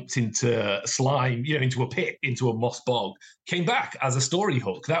and dumped into slime, into a pit, into a moss bog, came back as a story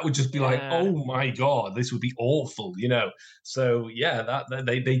hook. That would just be like, oh my God, this would be awful, So yeah, that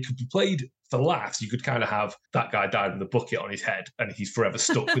they could be played for laughs. You could kind of have that guy died with a bucket on his head and he's forever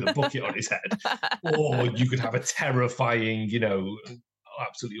stuck with a bucket on his head. Or you could have a terrifying,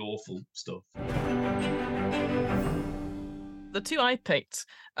 absolutely awful stuff. The two I picked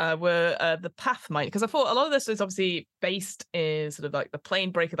were the Pathmind, because I thought a lot of this is obviously based in sort of like the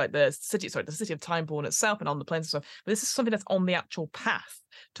Planebreaker, like the city of Timeborn itself and on the planes and stuff. But this is something that's on the actual path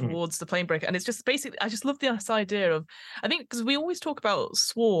towards the Planebreaker. And it's just basically, I just love this idea of, I think, because we always talk about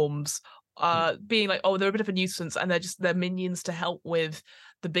swarms being like, oh, they're a bit of a nuisance and they're minions to help with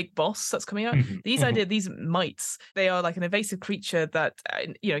the big boss that's coming out. These mites, they are like an invasive creature that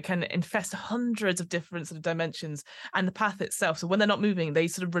can infest hundreds of different sort of dimensions and the path itself. So when they're not moving, they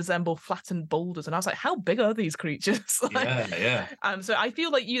sort of resemble flattened boulders. And I was like, how big are these creatures? Yeah. So I feel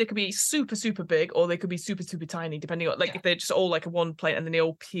like they could be super, super big, or they could be super, super tiny, depending on if they're just all like a one plate and then they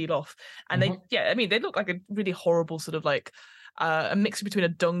all peel off. And they look like a really horrible sort of like a mixture between a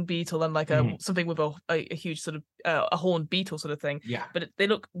dung beetle and like something with a huge sort of a horned beetle sort of thing. Yeah. But they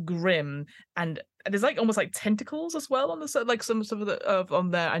look grim, and there's like almost like tentacles as well on the side, like some of the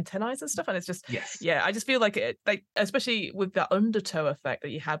on their antennae and stuff. And it's just I just feel like it, like especially with that undertow effect that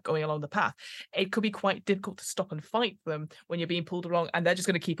you have going along the path, it could be quite difficult to stop and fight them when you're being pulled along, and they're just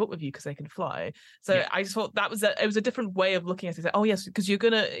going to keep up with you because they can fly. So I just thought that it was a different way of looking at it. Oh yes, because you're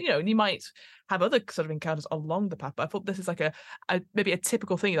gonna you might have other sort of encounters along the path, but I thought this is like a maybe a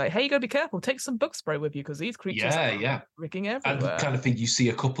typical thing, like, hey, you gotta be careful, take some bug spray with you because these creatures are freaking everywhere. And the kind of thing you see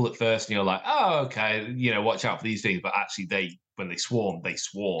a couple at first and you're like, oh, okay, watch out for these things, but actually when they swarm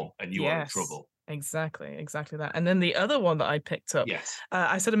and you are in trouble. Exactly that. And then the other one that I picked up,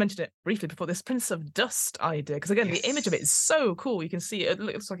 I sort of mentioned it briefly before, this Prince of Dust idea, because again, the image of it is so cool. You can see it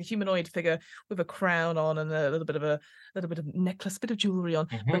looks like a humanoid figure with a crown on and a little bit of necklace, a bit of jewelry on,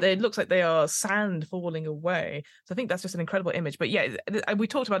 but it looks like they are sand falling away. So I think that's just an incredible image. But yeah, we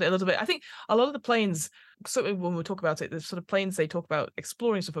talked about it a little bit. I think a lot of the planes, so when we talk about it, the sort of planes they talk about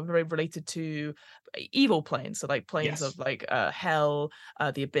exploring stuff are very related to evil planes. So like planes of like hell,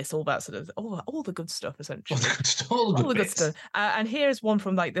 the abyss, all that sort of all the good stuff essentially. all the good stuff. And here's one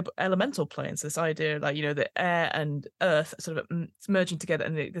from like the elemental planes. This idea, like the air and earth sort of merging together,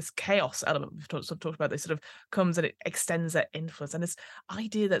 and this chaos element we've talked about. This sort of comes and it extends their influence, and this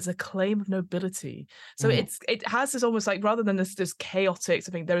idea that's a claim of nobility. So it has this almost like, rather than this chaotic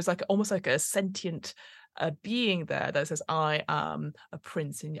something, there is like almost like a sentient being there that says, I am a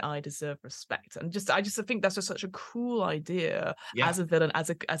prince and I deserve respect. And I just think that's just such a cool idea as a villain, as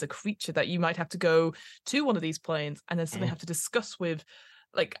a creature, that you might have to go to one of these planes and then suddenly have to discuss with,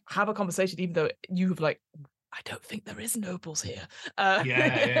 like, have a conversation, even though you've like, I don't think there is nobles here.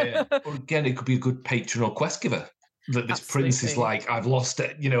 Or again, it could be a good patron or quest giver. That this prince is like, I've lost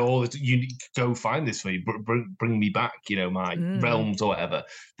it, all this, you need to go find this for me, bring me back, my realms or whatever.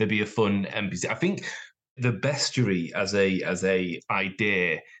 There'd be a fun NPC. I think the bestiary as a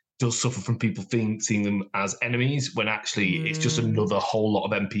idea does suffer from people seeing them as enemies, when actually it's just another whole lot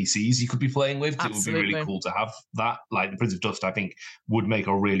of NPCs you could be playing with. It would be really cool to have that. Like the Prince of Dust, I think, would make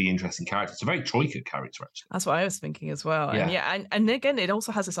a really interesting character. It's a very Troika character, actually. That's what I was thinking as well. And again, it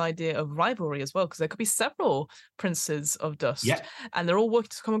also has this idea of rivalry as well, because there could be several Princes of Dust, and they're all working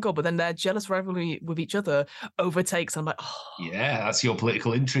to come and go, but then their jealous rivalry with each other overtakes. I'm like, that's your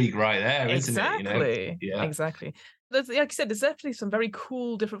political intrigue right there, isn't it? Exactly. Like you said, there's definitely some very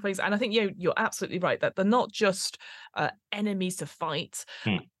cool different things, and I think you're absolutely right that they're not just enemies to fight.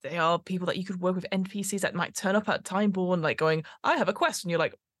 They are people that you could work with, NPCs that might turn up at Timeborn, like going, I have a quest, and you're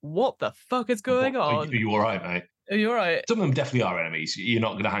like, what the fuck is going on? Are you all right, mate? Are you all right? Some of them definitely are enemies. You're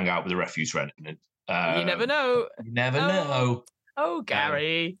not going to hang out with a refuse remnant. You never know. You never know. Oh,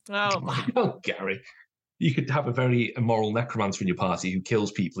 Gary. Oh, Gary. You could have a very immoral necromancer in your party who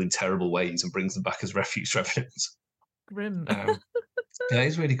kills people in terrible ways and brings them back as refuse revenants. Grim.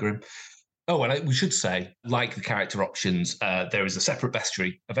 It's really grim. Oh, and we should say, like the character options, there is a separate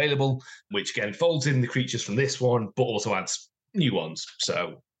bestiary available, which again folds in the creatures from this one, but also adds new ones.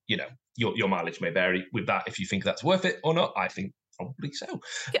 So, your mileage may vary with that if you think that's worth it or not. I think probably so.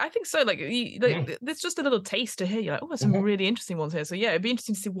 Yeah, I think so. There's just a little taster here. You're like, there's some really interesting ones here. So yeah, it'd be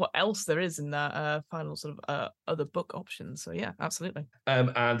interesting to see what else there is in that final sort of other book options. So yeah, absolutely.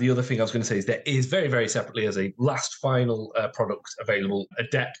 And the other thing I was going to say is there is very, very separately, as a last final product available, a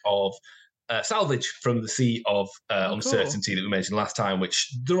deck of salvage from the Sea of Uncertainty that we mentioned last time,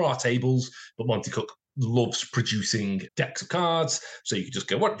 which there are tables, but Monty Cook loves producing decks of cards. So you can just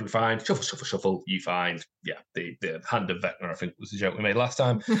go, what do we find? Shuffle, shuffle, shuffle. You find, the Hand of Vecna, I think was the joke we made last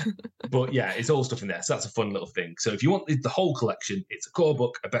time. But yeah, it's all stuff in there. So that's a fun little thing. So if you want the whole collection, it's a core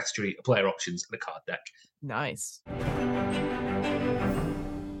book, a bestiary, a player options, and a card deck. Nice.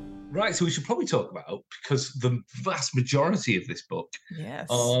 Right, so we should probably talk about, because the vast majority of this book Yes.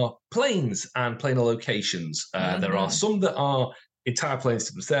 are planes and planar locations. There are some that are entire planes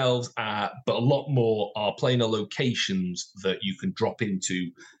to themselves, but a lot more are planar locations that you can drop into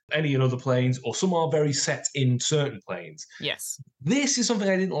any and other planes, or some are very set in certain planes. Yes. This is something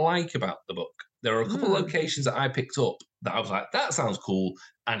I didn't like about the book. There are a couple of locations that I picked up that I was like, that sounds cool.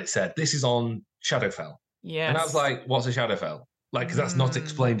 And it said, this is on Shadowfell. Yes. And I was like, what's a Shadowfell? Like, because that's not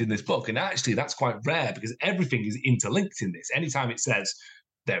explained in this book. And actually, that's quite rare because everything is interlinked in this. Anytime it says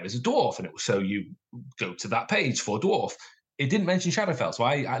there is a dwarf and it will show you, go to that page for dwarf, it didn't mention Shadowfell. So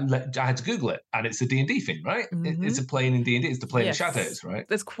I had to Google it. And it's a D&D thing, right? It's a plane in D&D. It's the plane of shadows, right?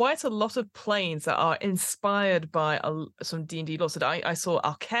 There's quite a lot of planes that are inspired by some D&D lore. So I saw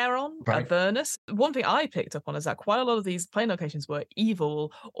Alcaron, Avernus. One thing I picked up on is that quite a lot of these plane locations were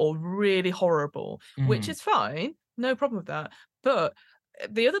evil or really horrible, which is fine. No problem with that. But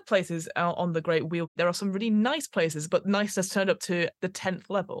the other places out on the Great Wheel, there are some really nice places, but niceness turned up to the 10th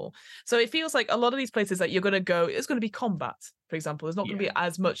level. So it feels like a lot of these places that you're going to go, it's going to be combat, for example. There's not going to be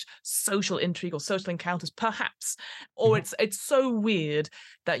as much social intrigue or social encounters, perhaps. Or it's so weird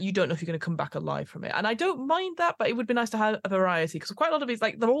that you don't know if you're going to come back alive from it. And I don't mind that, but it would be nice to have a variety, because quite a lot of these,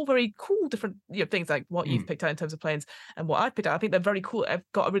 like, they're all very cool, different things, like what you've picked out in terms of planes and what I've picked out. I think they're very cool. I've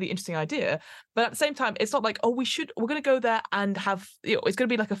got a really interesting idea. But at the same time, it's not like, we're going to go there and have, it's going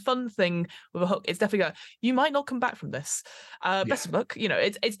to be like a fun thing with a hook. It's definitely like, you might not come back from this. Best of luck.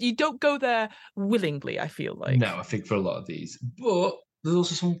 It's you don't go there willingly, I feel like. No, I think for a lot of these. But there's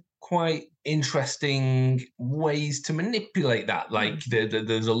also some quite interesting ways to manipulate that. Like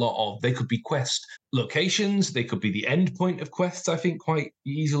there's a lot of, they could be quest locations, they could be the end point of quests, I think, quite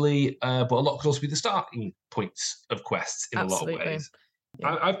easily. But a lot could also be the starting points of quests in a lot of ways.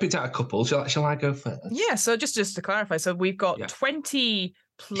 Yeah. I've picked out a couple. Shall I go first? Yeah, so just to clarify, so we've got 20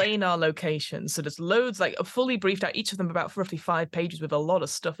 planar locations. So there's loads, like fully briefed out, each of them about roughly 5 pages with a lot of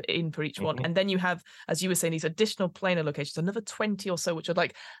stuff in for each one. And then you have, as you were saying, these additional planar locations, another 20 or so, which are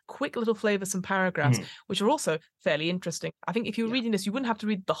like quick little flavors and paragraphs, which are also fairly interesting. I think if you're reading this, you wouldn't have to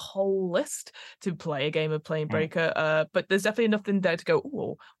read the whole list to play a game of Planebreaker, but there's definitely enough in there to go,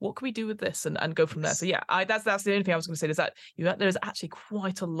 oh, what can we do with this, and go from there. So yeah, that's the only thing I was going to say, is that there's actually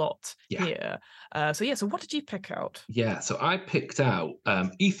quite a lot here. So what did you pick out? Yeah, so I picked out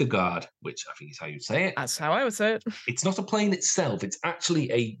Ethergard, which I think is how you say it. That's how I would say it. It's not a plane itself. It's actually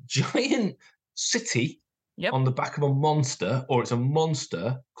a giant city on the back of a monster, or it's a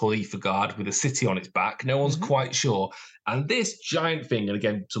monster called Ethergard with a city on its back. No one's quite sure. And this giant thing, and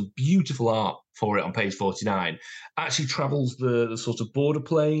again, some beautiful art for it on page 49, actually travels the sort of border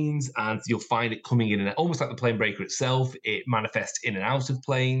planes, and you'll find it coming in and almost like the Planebreaker itself. It manifests in and out of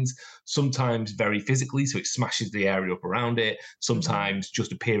planes, sometimes very physically, so it smashes the area up around it, sometimes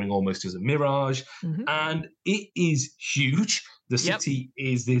just appearing almost as a mirage. And it is huge. The city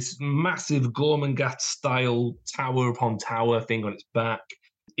is this massive Gormenghast-style tower upon tower thing on its back.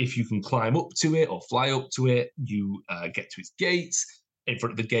 If you can climb up to it or fly up to it, you get to its gates. In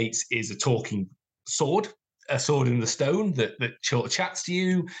front of the gates is a talking sword, a sword in the stone that chats to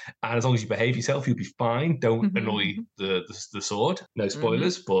you. And as long as you behave yourself, you'll be fine. Don't annoy the sword. No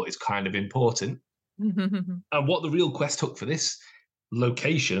spoilers, but it's kind of important. And what the real quest hook for this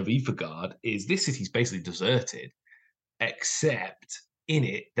location of Ethergard is, this city's basically deserted, except in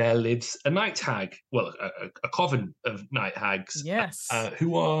it there lives a night hag, well, a coven of night hags,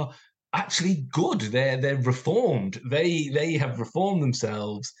 who are actually good. They're reformed. They have reformed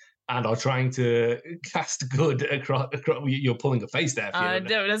themselves and are trying to cast good across. You're pulling a face there.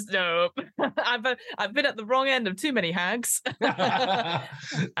 No. I've been at the wrong end of too many hags, and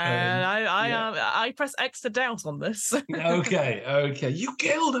I press X to doubt on this. Okay, you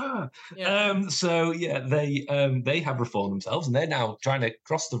killed her. They have reformed themselves, and they're now trying to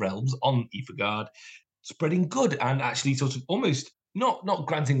cross the realms on Ethergard, spreading good and actually sort of almost not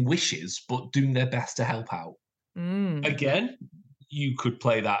granting wishes, but doing their best to help out. Again, you could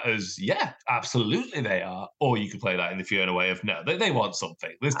play that as, yeah, absolutely they are. Or you could play that in the Fiona way of, no, they want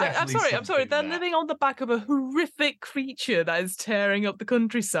something. There's definitely I'm sorry. They're there. living on the back of a horrific creature that is tearing up the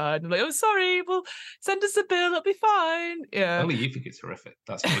countryside. I'm like, oh, sorry, well, send us a bill, it'll be fine. Yeah. Only you think it's horrific.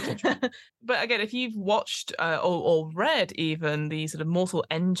 That's footage. But again, if you've watched or read even the sort of Mortal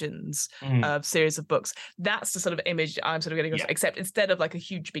Engines series of books, that's the sort of image I'm sort of getting across. Except instead of like a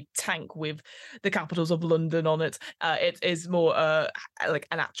huge big tank with the capitals of London on it, it is more like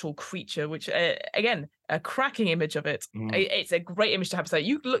an actual creature, which again, a cracking image of it. It's a great image to have. So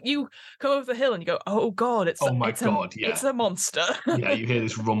you come over the hill and you go, oh god, it's a monster. Yeah, you hear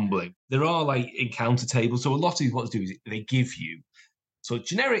this rumbling. There are like encounter tables. So a lot of these, what to do is they give you so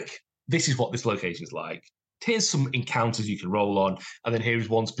generic. This is what this location is like. Here's some encounters you can roll on, and then here's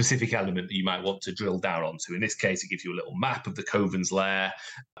one specific element that you might want to drill down onto. In this case, it gives you a little map of the Coven's lair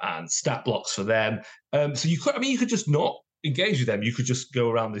and stat blocks for them. So you could just not engage with them. You could just go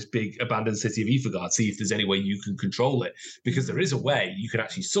around this big abandoned city of Eithagard, see if there's any way you can control it, because there is a way you can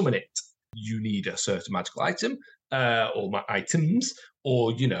actually summon it. You need a certain magical item or items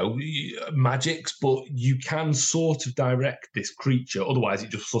or, magics, but you can sort of direct this creature. Otherwise,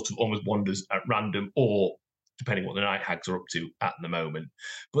 it just sort of almost wanders at random or depending what the night hags are up to at the moment.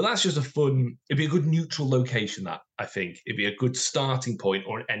 But that's just it'd be a good neutral location, that, I think. It'd be a good starting point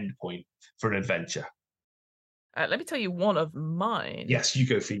or an end point for an adventure. Let me tell you one of mine. Yes, you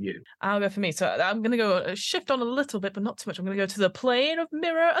go for you. I'll go for me. So I'm going to go shift on a little bit, but not too much. I'm going to go to the plane of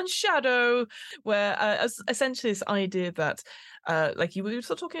mirror and shadow, where essentially this idea that, like you were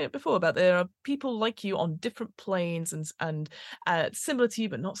sort of talking before about, there are people like you on different planes and similar to you,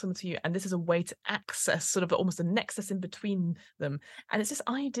 but not similar to you. And this is a way to access sort of almost a nexus in between them. And it's this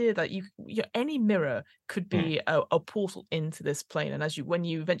idea that any mirror could be a portal into this plane. And when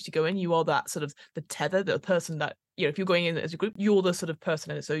you eventually go in, you are that sort of the tether, the person that, if you're going in as a group, you're the sort of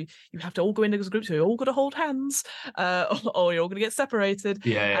person in it. So you have to all go in as a group. So you're all going to hold hands, or you're all going to get separated.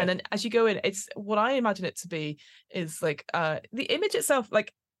 Yeah. And then as you go in, it's what I imagine it to be is like the image itself,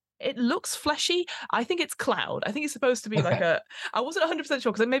 like it looks fleshy. I think it's cloud. I think it's supposed to be like I wasn't 100%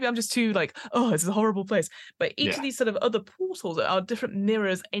 sure because maybe I'm just too like, oh, this is a horrible place. But each of these sort of other portals are different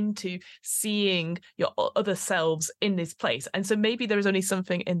mirrors into seeing your other selves in this place. And so maybe there is only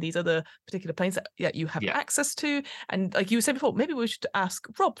something in these other particular planes that you have access to. And like you were saying before, maybe we should ask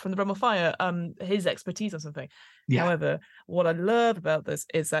Rob from the Realm of Fire his expertise on something. Yeah. However, what I love about this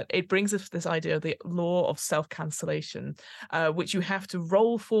is that it brings us this idea of the law of self-cancellation, which you have to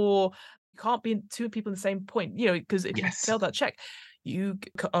roll for. You can't be two people in the same point, because if you fail that check, you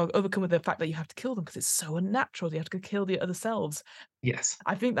are overcome with the fact that you have to kill them because it's so unnatural. You have to kill the other selves. Yes.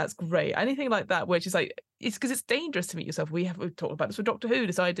 I think that's great. Anything like that, which is like, it's because it's dangerous to meet yourself. We've talked about this with Doctor Who,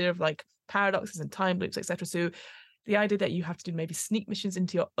 this idea of like paradoxes and time loops, etc. So the idea that you have to do maybe sneak missions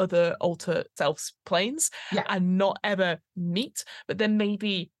into your other alter self's planes and not ever meet, but then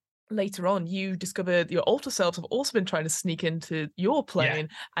maybe later on you discover your alter selves have also been trying to sneak into your plane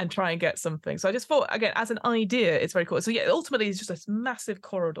and try and get something. So I just thought, again, as an idea, it's very cool. So ultimately it's just this massive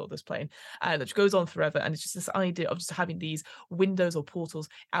corridor, this plane, which goes on forever, and it's just this idea of just having these windows or portals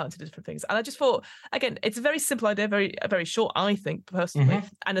out into different things. And I just thought, again, it's a very simple idea, very short, I think, personally.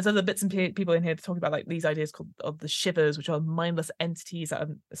 And there's other bits and people in here talking about like these ideas called of the shivers, which are mindless entities that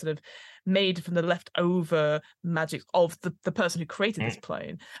are sort of made from the leftover magic of the person who created this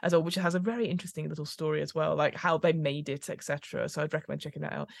plane, as well, which has a very interesting little story as well, like how they made it, etc. So I'd recommend checking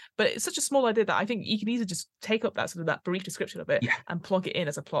that out. But it's such a small idea that I think you can easily just take up that brief description of it and plug it in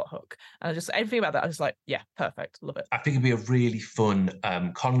as a plot hook. And just everything about that, I was like, yeah, perfect, love it. I think it'd be a really fun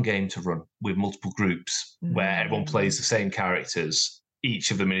con game to run with multiple groups where everyone plays the same characters,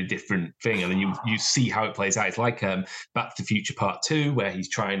 each of them in a different thing, and then you see how it plays out. It's like Back to the Future Part 2, where he's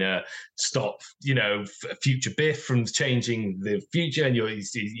trying to stop, future Biff from changing the future, and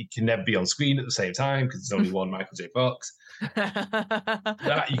he can never be on screen at the same time because there's only one Michael J. Fox.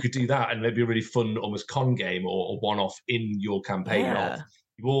 That you could do that, and maybe a really fun, almost con game or one-off in your campaign. Of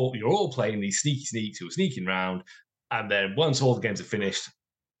you're all playing these sneaky sneaks who are sneaking around, and then once all the games are finished,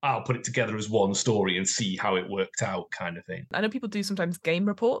 I'll put it together as one story and see how it worked out, kind of thing. I know people do sometimes game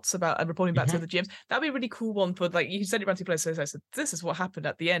reports about and reporting back to the GMs. That'd be a really cool one for, like, you can send it around to players. So this is what happened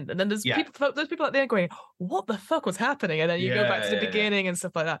at the end, and then there's people at the end going, "What the fuck was happening?" And then you go back to the beginning and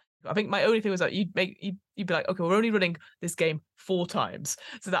stuff like that. I think my only thing was that you'd be like, okay, we're only running this game 4 times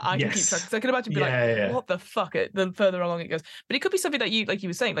so that I can keep track. So I can imagine like, what the fuck? The further along it goes, but it could be something that you, like you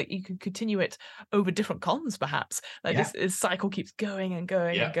were saying, like you could continue it over different cons, perhaps. Like this cycle keeps going and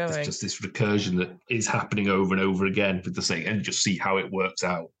going and going. It's just this recursion that is happening over and over again with the thing, and just see how it works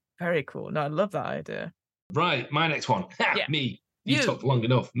out. Very cool. No, I love that idea. Right, my next one. Me. You talked long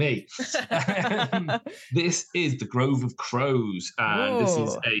enough, me. This is the Grove of Crows, and this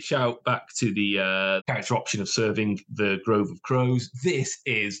is a shout back to the character option of serving the Grove of Crows. This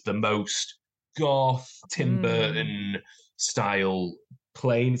is the most goth Tim Burton style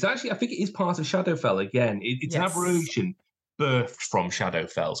plane. It's actually, I think it is part of Shadowfell again. It's an aberration birthed from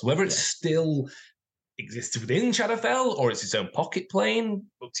Shadowfell. So whether it's still exists within Shadowfell or it's its own pocket plane,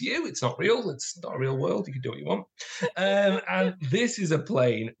 up to you. It's not real. It's not a real world. You can do what you want. And this is a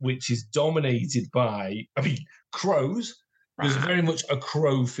plane which is dominated by, crows. There's very much a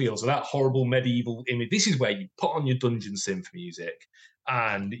crow feel. So that horrible medieval image. This is where you put on your dungeon synth music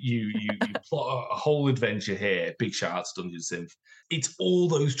and you plot a whole adventure here. Big shout out to Dungeon Synth. It's all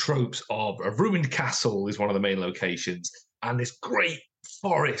those tropes of a ruined castle is one of the main locations, and this great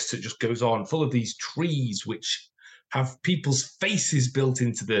forest that just goes on, full of these trees which have people's faces built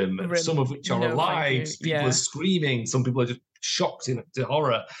into them, and some of which are alive. People are screaming. Some people are just shocked into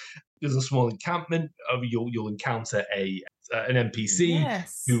horror. There's a small encampment. You'll encounter an NPC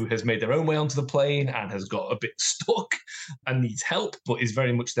who has made their own way onto the plane and has got a bit stuck and needs help, but is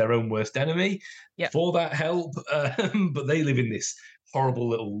very much their own worst enemy for that help. But they live in this horrible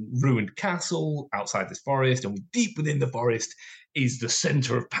little ruined castle outside this forest, and deep within the forest is the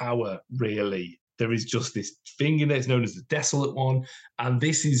center of power, really. There is just this thing in there. It's known as the Desolate One, and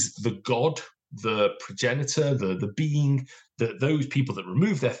this is the god, the progenitor, the being that those people that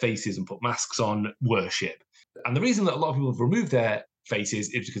remove their faces and put masks on worship. And the reason that a lot of people have removed their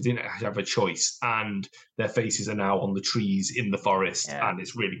faces is because they didn't have a choice, and their faces are now on the trees in the forest, and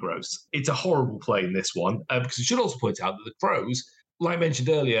it's really gross. It's a horrible plane, this one, because I should also point out that the crows, like I mentioned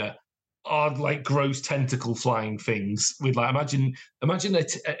earlier, are like gross tentacle flying things with like, imagine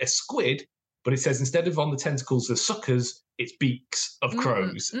a squid, but it says instead of on the tentacles the suckers, it's beaks of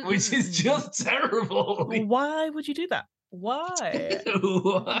crows, which is just terrible. Why would you do that? Why?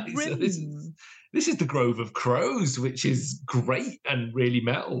 Why? So this is the Grove of Crows, which is great and really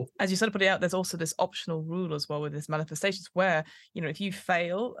metal. As you sort of put it out, there's also this optional rule as well with this manifestations where, if you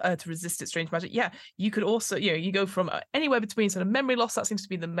fail to resist its strange magic, you could also, you go from anywhere between sort of memory loss, that seems to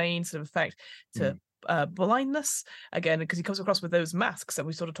be the main sort of effect, to blindness, again, because he comes across with those masks that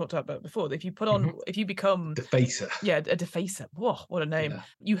we sort of talked about before. If you put on, if you become defacer, a defacer, whoa, what a name.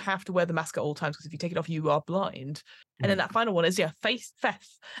 You have to wear the mask at all times, because if you take it off, you are blind. And then that final one is face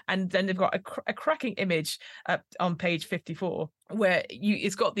theft, and then they've got a cracking image on page 54 where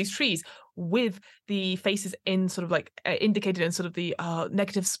it's got these trees with the faces in sort of like indicated in sort of the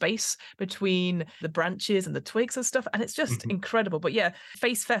negative space between the branches and the twigs and stuff, and it's just incredible. But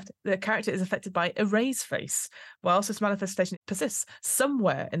face theft, the character is affected by a raised face. Whilst this manifestation persists,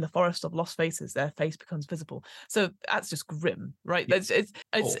 somewhere in the forest of lost faces, their face becomes visible. So that's just grim, right?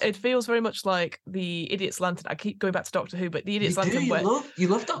 It feels very much like the Idiot's Lantern. I keep going back to Doctor Who, but the Idiot's Lantern. You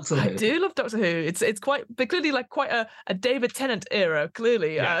love Doctor Who. I do love Doctor Who. It's clearly like quite a David Tennant era,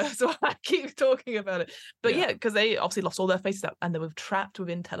 clearly. So I keep talking about it. But because they obviously lost all their faces out and they were trapped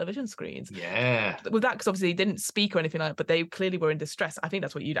within television screens. Yeah. With that, because obviously they didn't speak or anything like that, but they clearly were in distress. I think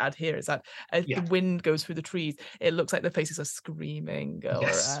that's what you'd add here, is that as the wind goes through the trees, it looks like their faces are screaming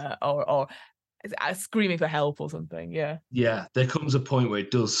or screaming for help or something. Yeah, there comes a point where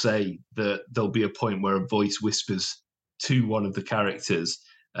it does say that there'll be a point where a voice whispers to one of the characters.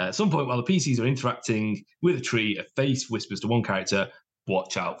 At some point while the PCs are interacting with a tree, a face whispers to one character,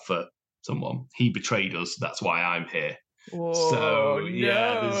 "Watch out for someone. He betrayed us. That's why I'm here." Whoa, so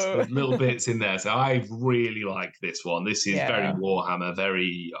there's little bits in there. So I really like this one. This is very Warhammer,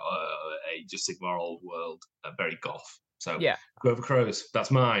 very Age of Sigmar Old World, very goth. So Grove of Crows,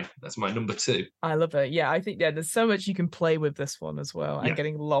 that's mine. That's my number 2. I love it. I think there's so much you can play with this one as well, and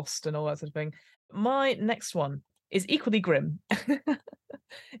getting lost and all that sort of thing. My next one is equally grim.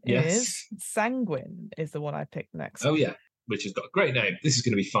 Is Sanguine is the one I picked next. Oh yeah, which has got a great name. This is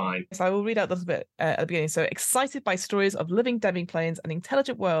going to be fine. So I will read out a little bit at the beginning. So, excited by stories of living Debbing planes and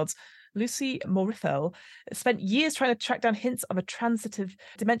intelligent worlds, Lucy Morithel spent years trying to track down hints of a transitive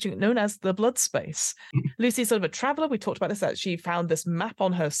dimension known as the blood space. Lucy is sort of a traveler. We talked about this, that she found this map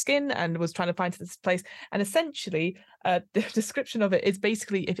on her skin and was trying to find this place. And essentially, the description of it is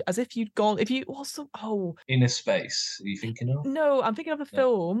basically Inner Space, are you thinking of? No, I'm thinking of a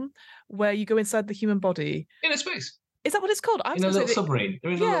film where you go inside the human body. Inner Space. Is that what it's called? I was In a going to little say submarine.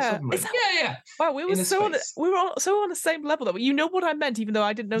 They're in a little yeah. submarine. Yeah. Wow, In a space. we were so on the same level that you know what I meant, even though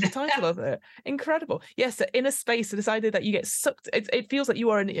I didn't know the title of it. Incredible. Yes, so in a space, so this idea that you get sucked, it feels like you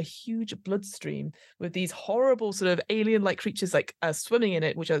are in a huge bloodstream with these horrible sort of alien-like creatures like swimming in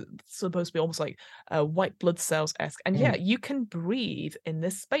it, which are supposed to be almost like white blood cells-esque. And yeah, you can breathe in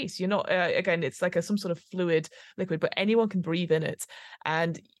this space. You're not again, it's like some sort of fluid liquid, but anyone can breathe in it,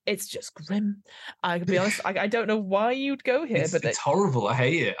 and it's just grim. I can be honest, I don't know why you'd go here, but it's horrible. I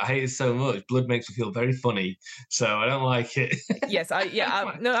hate it. I hate it so much. Blood makes me feel very funny, so I don't like it. Yes,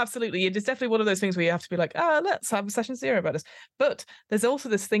 no, absolutely. It is definitely one of those things where you have to be like, let's have a session zero about this. But there's also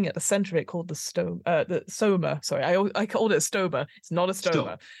this thing at the center of it called the soma. Sorry, I called it a stoma. It's not a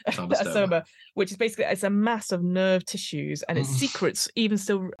stoma. A soma, which is basically it's a mass of nerve tissues, and its secrets even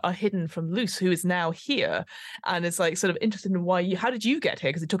still are hidden from Luce, who is now here, and it's like sort of interested in how did you get here?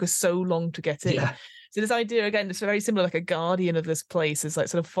 Because it took us so long to get in. Yeah. So this idea, again, it's very similar, like a guardian of this place is like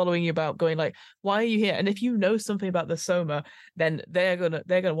sort of following you about, going like, why are you here? And if you know something about the Soma, then they're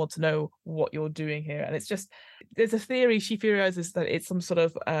gonna want to know what you're doing here. And it's just, there's a theory, she theorizes that it's some sort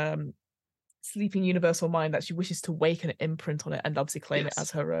of sleeping universal mind that she wishes to wake and imprint on it and obviously claim it as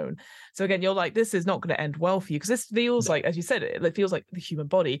her own. So again, you're like, this is not going to end well for you, because this feels like, as you said, it feels like the human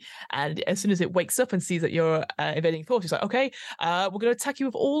body. And as soon as it wakes up and sees that you're evading thought, it's like, okay, we're going to attack you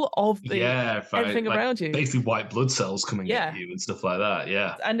with all of the everything like, around you. Basically white blood cells coming at you and stuff like that.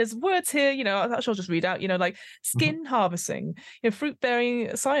 Yeah. And there's words here, that I'll just read out, like skin harvesting, fruit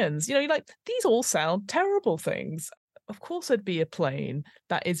bearing science, you're like, these all sound terrible things. Of course there'd be a plane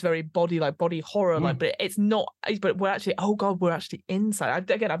that is very body horror like, but it's not, but we're actually, oh god, we're actually inside.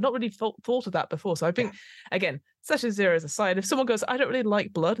 I've not really thought of that before. So I think, again, session zero is aside, if someone goes, I don't really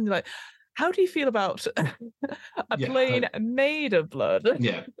like blood, and you're like, how do you feel about a plane made of blood?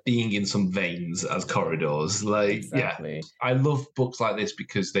 Yeah, being in some veins as corridors. Like, exactly. I love books like this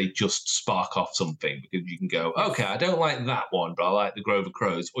because they just spark off something. Because you can go, okay, I don't like that one, but I like the Grove of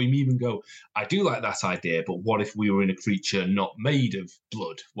Crows. Or you can even go, I do like that idea, but what if we were in a creature not made of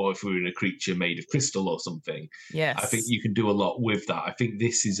blood? What if we were in a creature made of crystal or something? Yes. I think you can do a lot with that. I think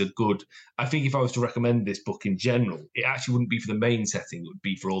this is I think if I was to recommend this book in general, it actually wouldn't be for the main setting. It would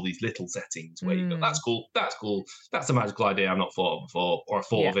be for all these little settings where you go, that's cool, that's a magical idea I've not thought of before, or I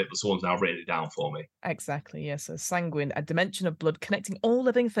thought of it, but someone's now written it down for me. Exactly, yes. So sanguine, a dimension of blood connecting all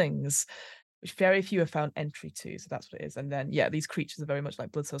living things, which very few have found entry to. So that's what it is. And then, these creatures are very much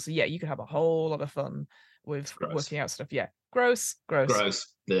like blood cells. So you could have a whole lot of fun with working out stuff. Yeah, gross. Yeah.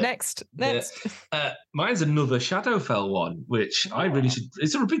 Next. Mine's another Shadowfell one, which I really should.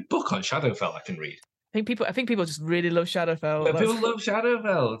 Is there a big book on Shadowfell I can read? I think people just really love Shadowfell. Yeah, people love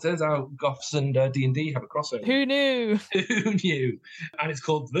Shadowfell. It turns out Goths and D&D have a crossover. Who knew? Who knew? And it's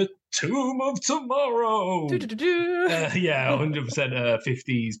called The Tomb of Tomorrow. 100%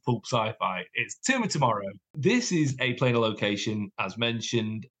 50s pulp sci-fi. It's Tomb of Tomorrow. This is a planar location, as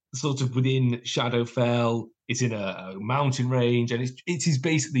mentioned, sort of within Shadowfell. It's in a mountain range, and it is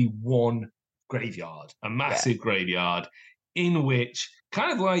basically one graveyard, a massive graveyard, in which,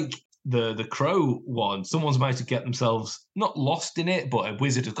 kind of like the Crow one, someone's managed to get themselves not lost in it, but a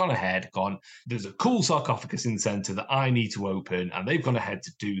wizard has gone ahead, there's a cool sarcophagus in the center that I need to open, and they've gone ahead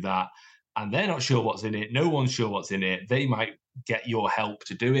to do that, and they're not sure what's in it. No one's sure what's in it. They might get your help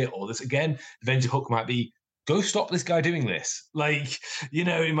to do it, or this again, the Venture hook might be, go stop this guy doing this. Like,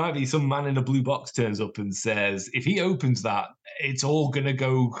 it might be some man in a blue box turns up and says, if he opens that, it's all gonna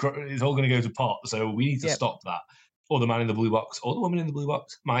go to pot. So we need to stop that. Or the man in the blue box, or the woman in the blue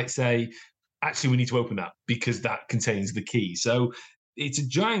box might say, actually, we need to open that because that contains the key. So it's a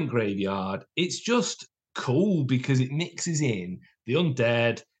giant graveyard. It's just cool because it mixes in the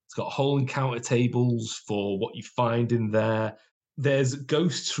undead. It's got whole encounter tables for what you find in there. There's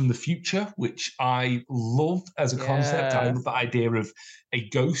ghosts from the future, which I love as a concept. I love the idea of a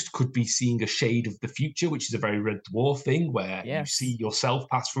ghost could be seeing a shade of the future, which is a very Red Dwarf thing, where you see yourself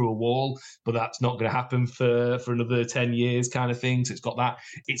pass through a wall, but that's not going to happen for another 10 years kind of thing. So it's got that.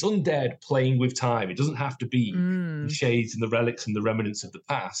 It's undead playing with time. It doesn't have to be the shades and the relics and the remnants of the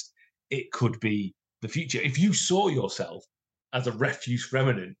past. It could be the future. If you saw yourself as a refuse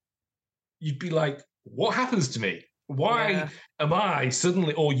remnant, you'd be like, what happens to me? Why am I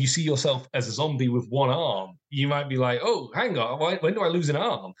suddenly, or you see yourself as a zombie with one arm, you might be like, oh, hang on, when do I lose an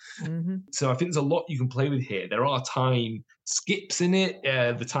arm? So I think there's a lot you can play with here. There are time skips in it.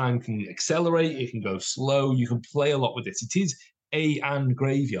 The time can accelerate. It can go slow. You can play a lot with this. It is and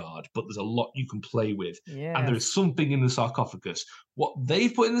graveyard, but there's a lot you can play with. And there is something in the sarcophagus. What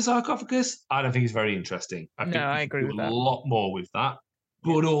they've put in the sarcophagus, I don't think is very interesting. I think I agree with that. A lot more with that.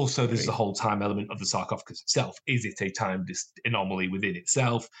 But also there's the whole time element of the sarcophagus itself. Is it a time anomaly within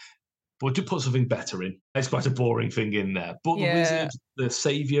itself? But to put something better in, it's quite a boring thing in there. But the wizard, the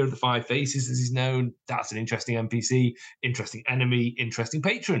savior of the five faces, as he's known, that's an interesting NPC, interesting enemy, interesting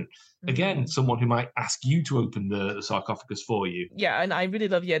patron. Again, someone who might ask you to open the sarcophagus for you. Yeah, and I really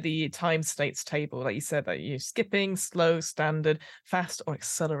love, the time states table, like you said, that you're skipping, slow, standard, fast, or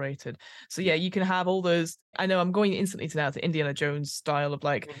accelerated. So yeah, you can have all those. I know I'm going instantly to Indiana Jones style of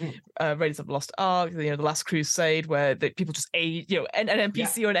like Raiders of the Lost Ark, the Last Crusade, where people just age, an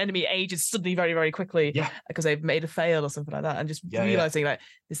NPC or an enemy ages suddenly very, very quickly because they've made a fail or something like that, and just realizing like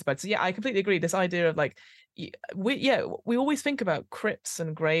this is bad. So yeah, I completely agree. This idea of like, we always think about crypts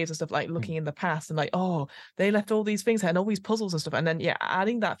and graves and stuff, like looking in the past and like, oh, they left all these things and all these puzzles and stuff, and then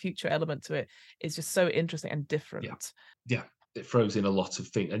adding that future element to it is just so interesting and different. Yeah, it throws in a lot of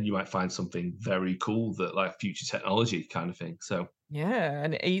things, and you might find something very cool that like future technology kind of thing. So yeah,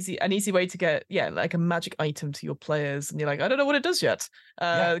 an easy way to get like a magic item to your players, and you're like, I don't know what it does yet.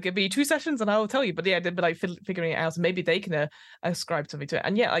 Give me 2 sessions and I will tell you. But they'd be like figuring it out, and maybe they can ascribe something to it.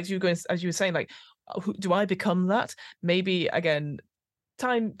 And as you were saying, like, do I become that? Maybe again,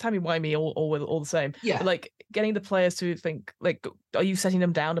 timey-wimey, all the same. Yeah. But like getting the players to think, like, are you setting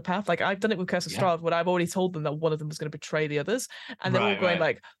them down a path? Like I've done it with Curse of Strahd, where I've already told them that one of them was going to betray the others, and they're all going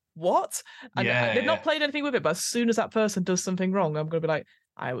like, what? And they've not played anything with it, but as soon as that person does something wrong, I'm going to be like,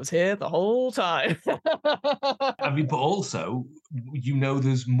 I was here the whole time. I mean, but also,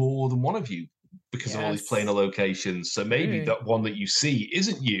 there's more than one of you because of all these planar locations. So maybe that one that you see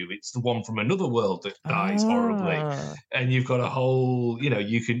isn't you; it's the one from another world that dies horribly, and you've got a whole.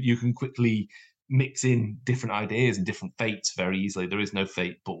 You can quickly mix in different ideas and different fates very easily. There is no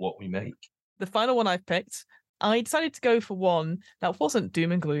fate but what we make. The final one I've picked, I decided to go for one that wasn't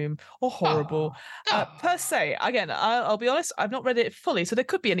doom and gloom or horrible per se. Again, I'll be honest, I've not read it fully, so there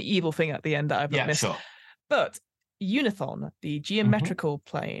could be an evil thing at the end that I've not missed. Sure. But Unithon, the geometrical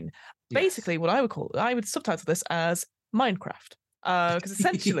plane, basically what I would subtitle this as Minecraft. Because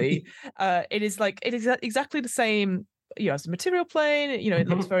essentially, it is exactly the same. As the material plane, it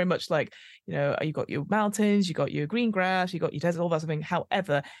looks very much like, you got your mountains, you got your green grass, you got your desert, all that sort of thing.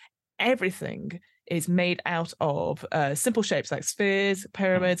 However, everything is made out of simple shapes like spheres,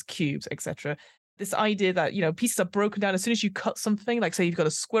 pyramids, cubes, etc. This idea that, pieces are broken down as soon as you cut something, like say you've got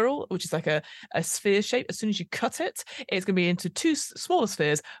a squirrel, which is like a sphere shape. As soon as you cut it, it's going to be into 2 smaller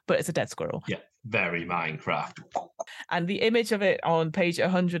spheres, but it's a dead squirrel. Yeah, very Minecraft. And the image of it on page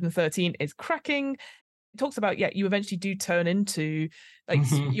 113 is cracking. It talks about, you eventually do turn into like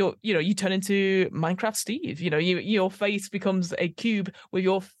you turn into Minecraft Steve. Your face becomes a cube with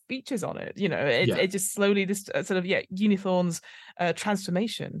your features on it. It just slowly, this sort of Unithorn's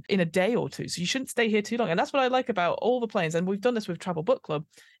transformation in a day or two. So you shouldn't stay here too long. And that's what I like about all the planes. And we've done this with Travel Book Club,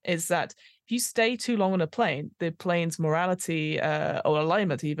 is that if you stay too long on a plane, the plane's morality or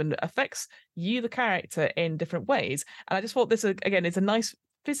alignment even affects you, the character, in different ways. And I just thought this, again, it's a nice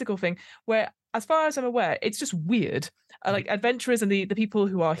physical thing where, as far as I'm aware, it's just weird. Like adventurers and the people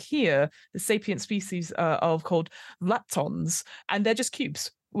who are here, the sapient species of called leptons, and they're just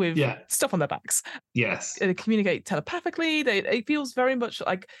cubes with stuff on their backs. Yes. They communicate telepathically. It feels very much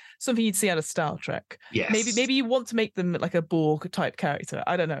like something you'd see out of Star Trek. Yes. Maybe you want to make them like a Borg type character.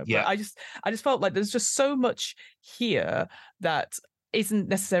 I don't know. Yeah. But I just felt like there's just so much here that isn't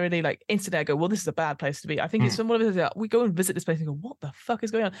necessarily like instantly I go, well, this is a bad place to be. I think it's one of those, we go and visit this place and go, what the fuck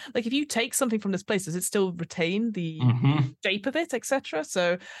is going on? Like, if you take something from this place, does it still retain the shape of it, etc.?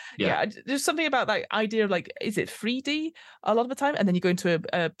 So there's something about that idea of like, is it 3D a lot of the time, and then you go into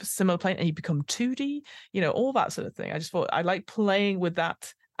a similar plane and you become 2D, all that sort of thing. I just thought I like playing with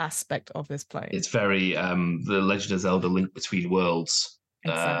that aspect of this plane. It's very the Legend of Zelda Link Between Worlds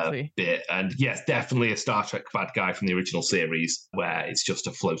bit. And yes, definitely a Star Trek bad guy from the original series, where it's just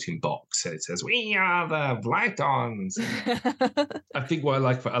a floating box and it says, "We are the Blightons." I think what I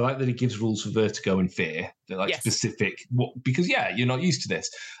like that it gives rules for vertigo and fear. They're like specific, because you're not used to this.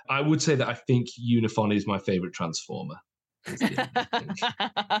 I would say that I think Unifon is my favorite Transformer.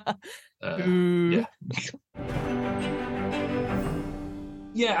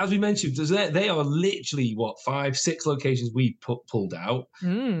 Yeah, as we mentioned, they are literally 5, 6 locations we pulled out.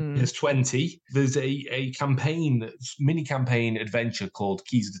 There's 20. There's a mini campaign adventure called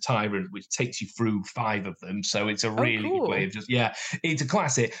Keys of the Tyrant, which takes you through 5 of them. So it's a really good way of it's a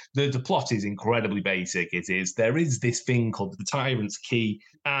classic. The plot is incredibly basic. There is this thing called the Tyrant's Key,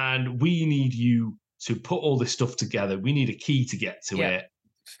 and we need you to put all this stuff together. We need a key to get to it.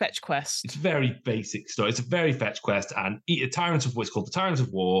 Fetch quest. It's very basic story. It's a very fetch quest, and what's called the Tyrants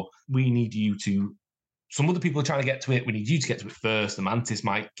of War. We need you to some other people are trying to get to it. We need you to get to it first. The Mantis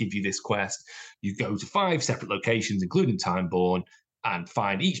might give you this quest. You go to 5 separate locations, including Timeborn, and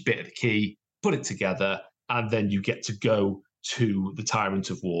find each bit of the key, put it together, and then you get to go to the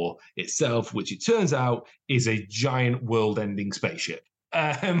Tyrant of War itself, which it turns out is a giant world-ending spaceship.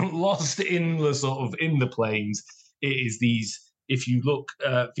 Lost in the plains. It is these, if you look,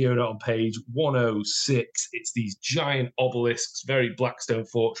 Fiona, on page 106, it's these giant obelisks, very Blackstone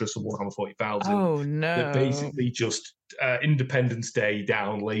Fortress of Warhammer 40,000. Oh, no. That basically just Independence Day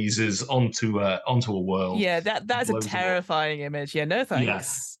down lasers onto a world. Yeah, that's a terrifying image. Yeah, no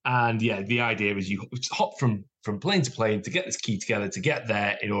thanks. Yeah. And yeah, the idea is you hop from plane to plane to get this key together, to get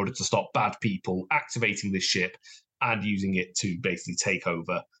there in order to stop bad people activating this ship and using it to basically take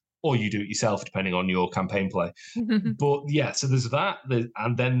over, or you do it yourself, depending on your campaign play. But yeah, so there's that.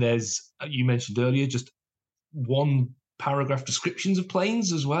 And then there's, you mentioned earlier, just one paragraph descriptions of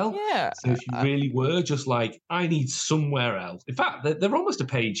planes as well. Yeah. So if you really were just like, I need somewhere else. In fact, they're almost a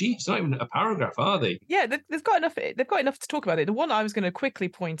page each. It's not even a paragraph, are they? Yeah, they've got enough. They've got enough to talk about it. The one I was going to quickly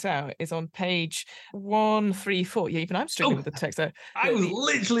point out is on page 134. Yeah, even I'm struggling with the text there. I was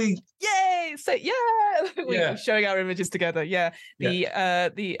literally. Yay! So we're showing our images together. Yeah.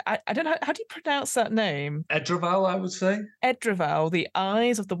 I don't know, how do you pronounce that name? Edraval, I would say. Edraval, the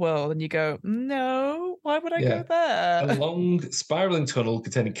eyes of the world, and you go, no, why would I go there? A long spiraling tunnel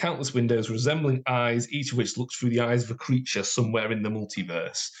containing countless windows resembling eyes, each of which looks through the eyes of a creature somewhere in the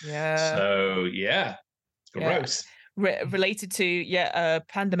multiverse. Yeah. So it's gross. Related to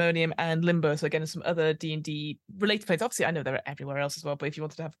Pandemonium and Limbo. So again, some other D&D related planes. Obviously, I know they're everywhere else as well, but if you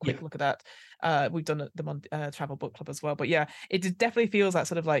wanted to have a quick look at that, we've done them on Travel Book Club as well. But yeah, it definitely feels that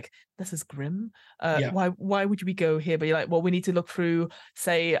sort of like, this is grim. Why would we go here? But you're like, well, we need to look through,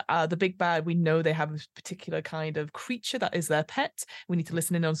 say, the big bad. We know they have a particular kind of creature that is their pet. We need to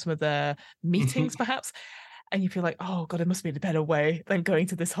listen in on some of their meetings, perhaps. And you feel like, oh God, it must be a better way than going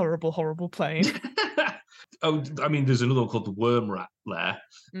to this horrible, horrible plane. Oh, I mean, there's another one called the Worm Rat Lair.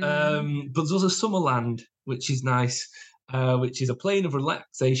 But there's also Summerland, which is nice, which is a plane of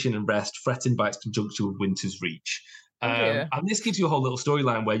relaxation and rest threatened by its conjunction with Winter's Reach. And this gives you a whole little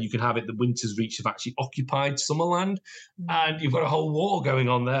storyline where you can have it that Winter's Reach have actually occupied Summerland, and you've got a whole war going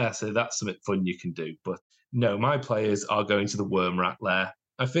on there. So that's something fun you can do. But no, my players are going to the Worm Rat Lair.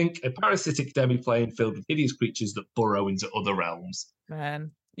 I think a parasitic demi-plane filled with hideous creatures that burrow into other realms.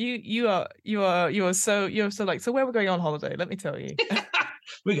 Man, you are so like, so where we're going on holiday, let me tell you.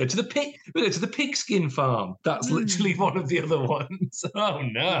 We go to the pigskin farm. That's literally one of the other ones. Oh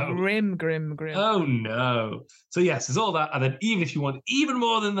no. Grim. Oh no. So yes, there's all that. And then even if you want even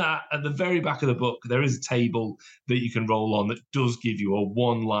more than that, at the very back of the book, there is a table that you can roll on that does give you a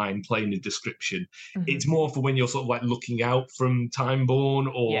one-line planar description. It's more for when you're sort of like looking out from Timeborn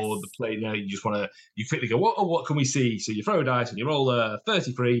or the planar, you quickly go, what can we see? So you throw a dice and you roll a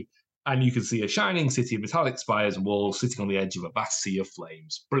 33. And you can see a shining city of metallic spires and walls sitting on the edge of a vast sea of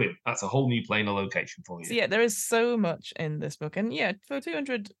flames. Brilliant. That's a whole new planar location for you. So yeah, there is so much in this book. And yeah, for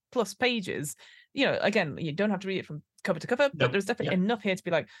 200 plus pages, again, you don't have to read it from cover to cover, but there's definitely enough here to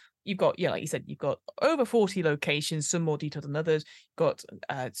be like, you've got, like you said, you've got over 40 locations, some more detailed than others. You've got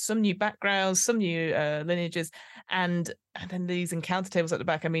some new backgrounds, some new lineages, and then these encounter tables at the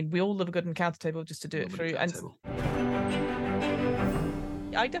back. I mean, we all love a good encounter table just to do it through.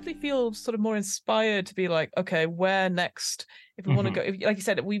 I definitely feel sort of more inspired to be like, okay, where next? If we want to go, like you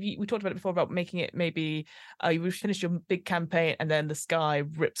said, we talked about it before about making it maybe you finish your big campaign and then the sky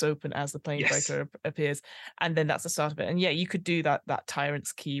rips open as the Planebreaker appears, and then that's the start of it. And yeah, you could do that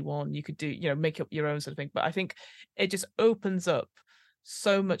Tyrant's Key one. You could do make up your own sort of thing. But I think it just opens up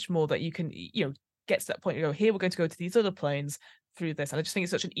so much more that you can get to that point. You go, here we're going to go to these other planes through this, and I just think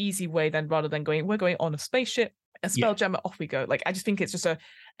it's such an easy way then, rather than we're going on a spaceship, a spelljammer, off we go. Like, I just think it's just an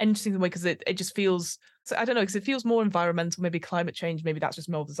interesting way because it just feels, so I don't know, because it feels more environmental, maybe climate change, maybe that's just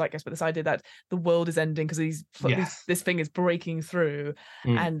more of the zeitgeist, but this idea that the world is ending because this thing is breaking through,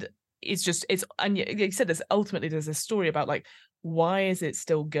 and and you said this, ultimately there's a story about like, why is it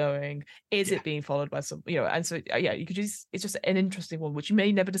still going? Is it being followed by some, and so you could it's just an interesting one which you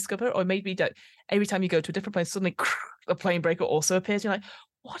may never discover, or maybe that every time you go to a different place, suddenly a Planebreaker also appears. You're like,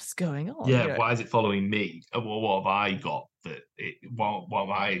 what is going on? Why is it following me? What have I got that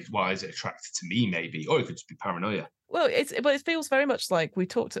why is it attracted to me, maybe? Or it could just be paranoia. Well, it feels very much like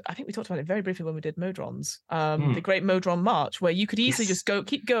I think we talked about it very briefly when we did Modrons, the Great Modron March, where you could easily just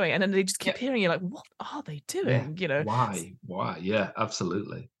keep going, and then they just keep hearing you like, what are they doing? Why? Yeah,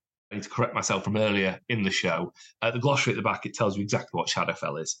 absolutely. I need to correct myself from earlier in the show. The glossary at the back, it tells you exactly what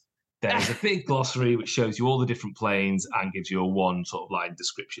Shadowfell is. There is a big glossary which shows you all the different planes and gives you a one sort of line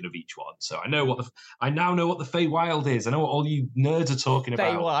description of each one. So I now know what the Feywild is. I know what all you nerds are talking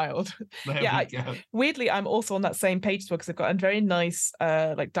about. Feywild. Weirdly, I'm also on that same page because I've got a very nice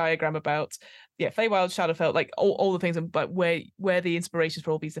diagram about Feywild, Shadowfell, like all the things, but where the inspirations for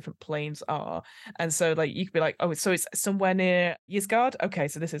all these different planes are. And so like you could be like, oh, so it's somewhere near Ysgard. Okay,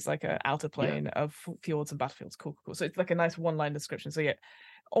 so this is like an outer plane of fjords and battlefields. Cool. So it's like a nice one line description. So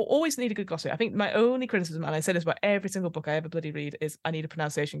always need a good glossary. I think my only criticism, and I say this about every single book I ever bloody read, is I need a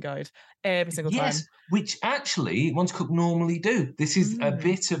pronunciation guide every single time. Yes, which actually Monte normally do. This is a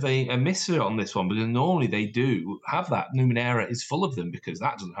bit of a misser on this one, because normally they do have that. Numenera is full of them because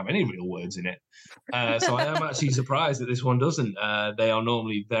that doesn't have any real words in it. So I am actually surprised that this one doesn't. They are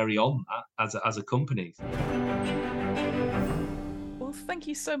normally very on that as a company. Well, thank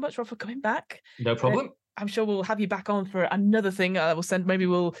you so much, Rob, for coming back. No problem. I'm sure we'll have you back on for another thing. We'll send. Maybe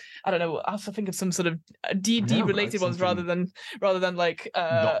we'll. I don't know. I'll have to think of some sort of D&D related ones rather than like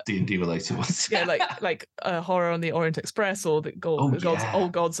not D&D related ones. like Horror on the Orient Express or the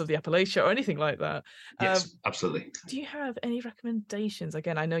old gods of the Appalachia or anything like that. Yes, absolutely. Do you have any recommendations?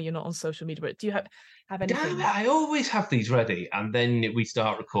 Again, I know you're not on social media, but do you have anything? Yeah, I always have these ready, and then we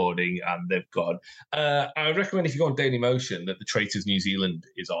start recording, and they've gone. I would recommend if you go on Daily Motion that the Traitors New Zealand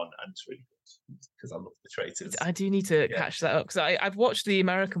is on, and it's really good because I love the Traitors. I do need to catch that up because I've watched the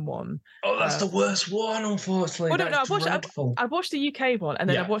American one. Oh, that's the worst one, unfortunately. Well, I watched the UK one, and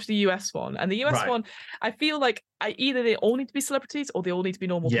then I've watched the US one. And the US one, I feel like either they all need to be celebrities or they all need to be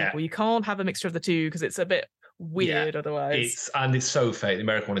normal people. You can't have a mixture of the two because it's a bit weird otherwise. It's so fake. The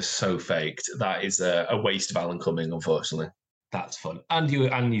American one is so faked. That is a waste of Alan Cumming, unfortunately. That's fun. And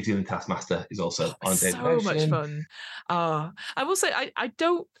New Zealand Taskmaster is also on Daily Motion. So much fun. I will say I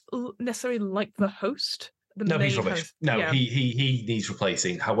don't necessarily like the host. He's rubbish. He needs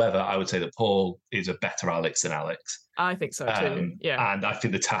replacing. However, I would say that Paul is a better Alex than Alex. I think so too. And I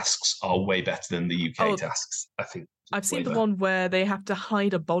think the tasks are way better than the UK tasks. I think I've seen the one where they have to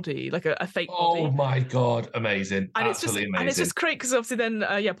hide a body, like a fake body. Oh my god, amazing! And Absolutely amazing. And it's just great because obviously then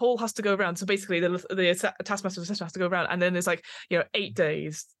Paul has to go around. So basically, the taskmaster has to go around, and then there's 8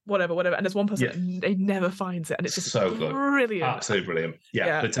 days, whatever, and there's one person and they never finds it, and it's just so good, brilliant, absolutely brilliant.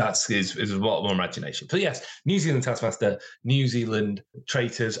 The task is a lot more imagination. But yes, New Zealand Taskmaster, New Zealand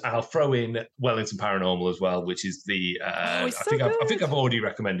Traitors. I'll throw in Wellington Paranormal as well, which is the I think I've already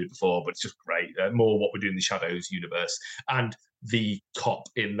recommended before, but it's just great. More what we do in the Shadows universe. And the cop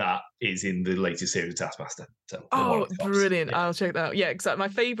in that is in the latest series of Taskmaster. So, brilliant. Yeah. I'll check that out. Yeah, exactly. My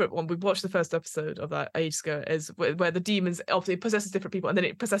favourite one, we watched the first episode of that ages ago, is where the demons, obviously it possesses different people, and then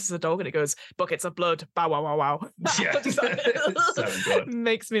it possesses a dog and it goes, buckets of blood, bow, wow, wow, wow. Yeah, so good.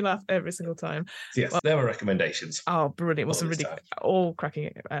 Makes me laugh every single time. So yes, there were recommendations. Oh, brilliant. Well, some really all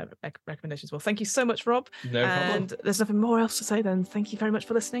cracking recommendations. Well, thank you so much, Rob. No problem. And there's nothing more else to say then. Thank you very much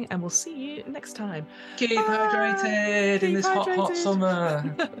for listening, and we'll see you next time. Keep hydrated in this hot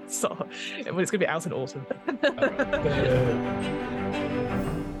summer. It's going to be out in autumn.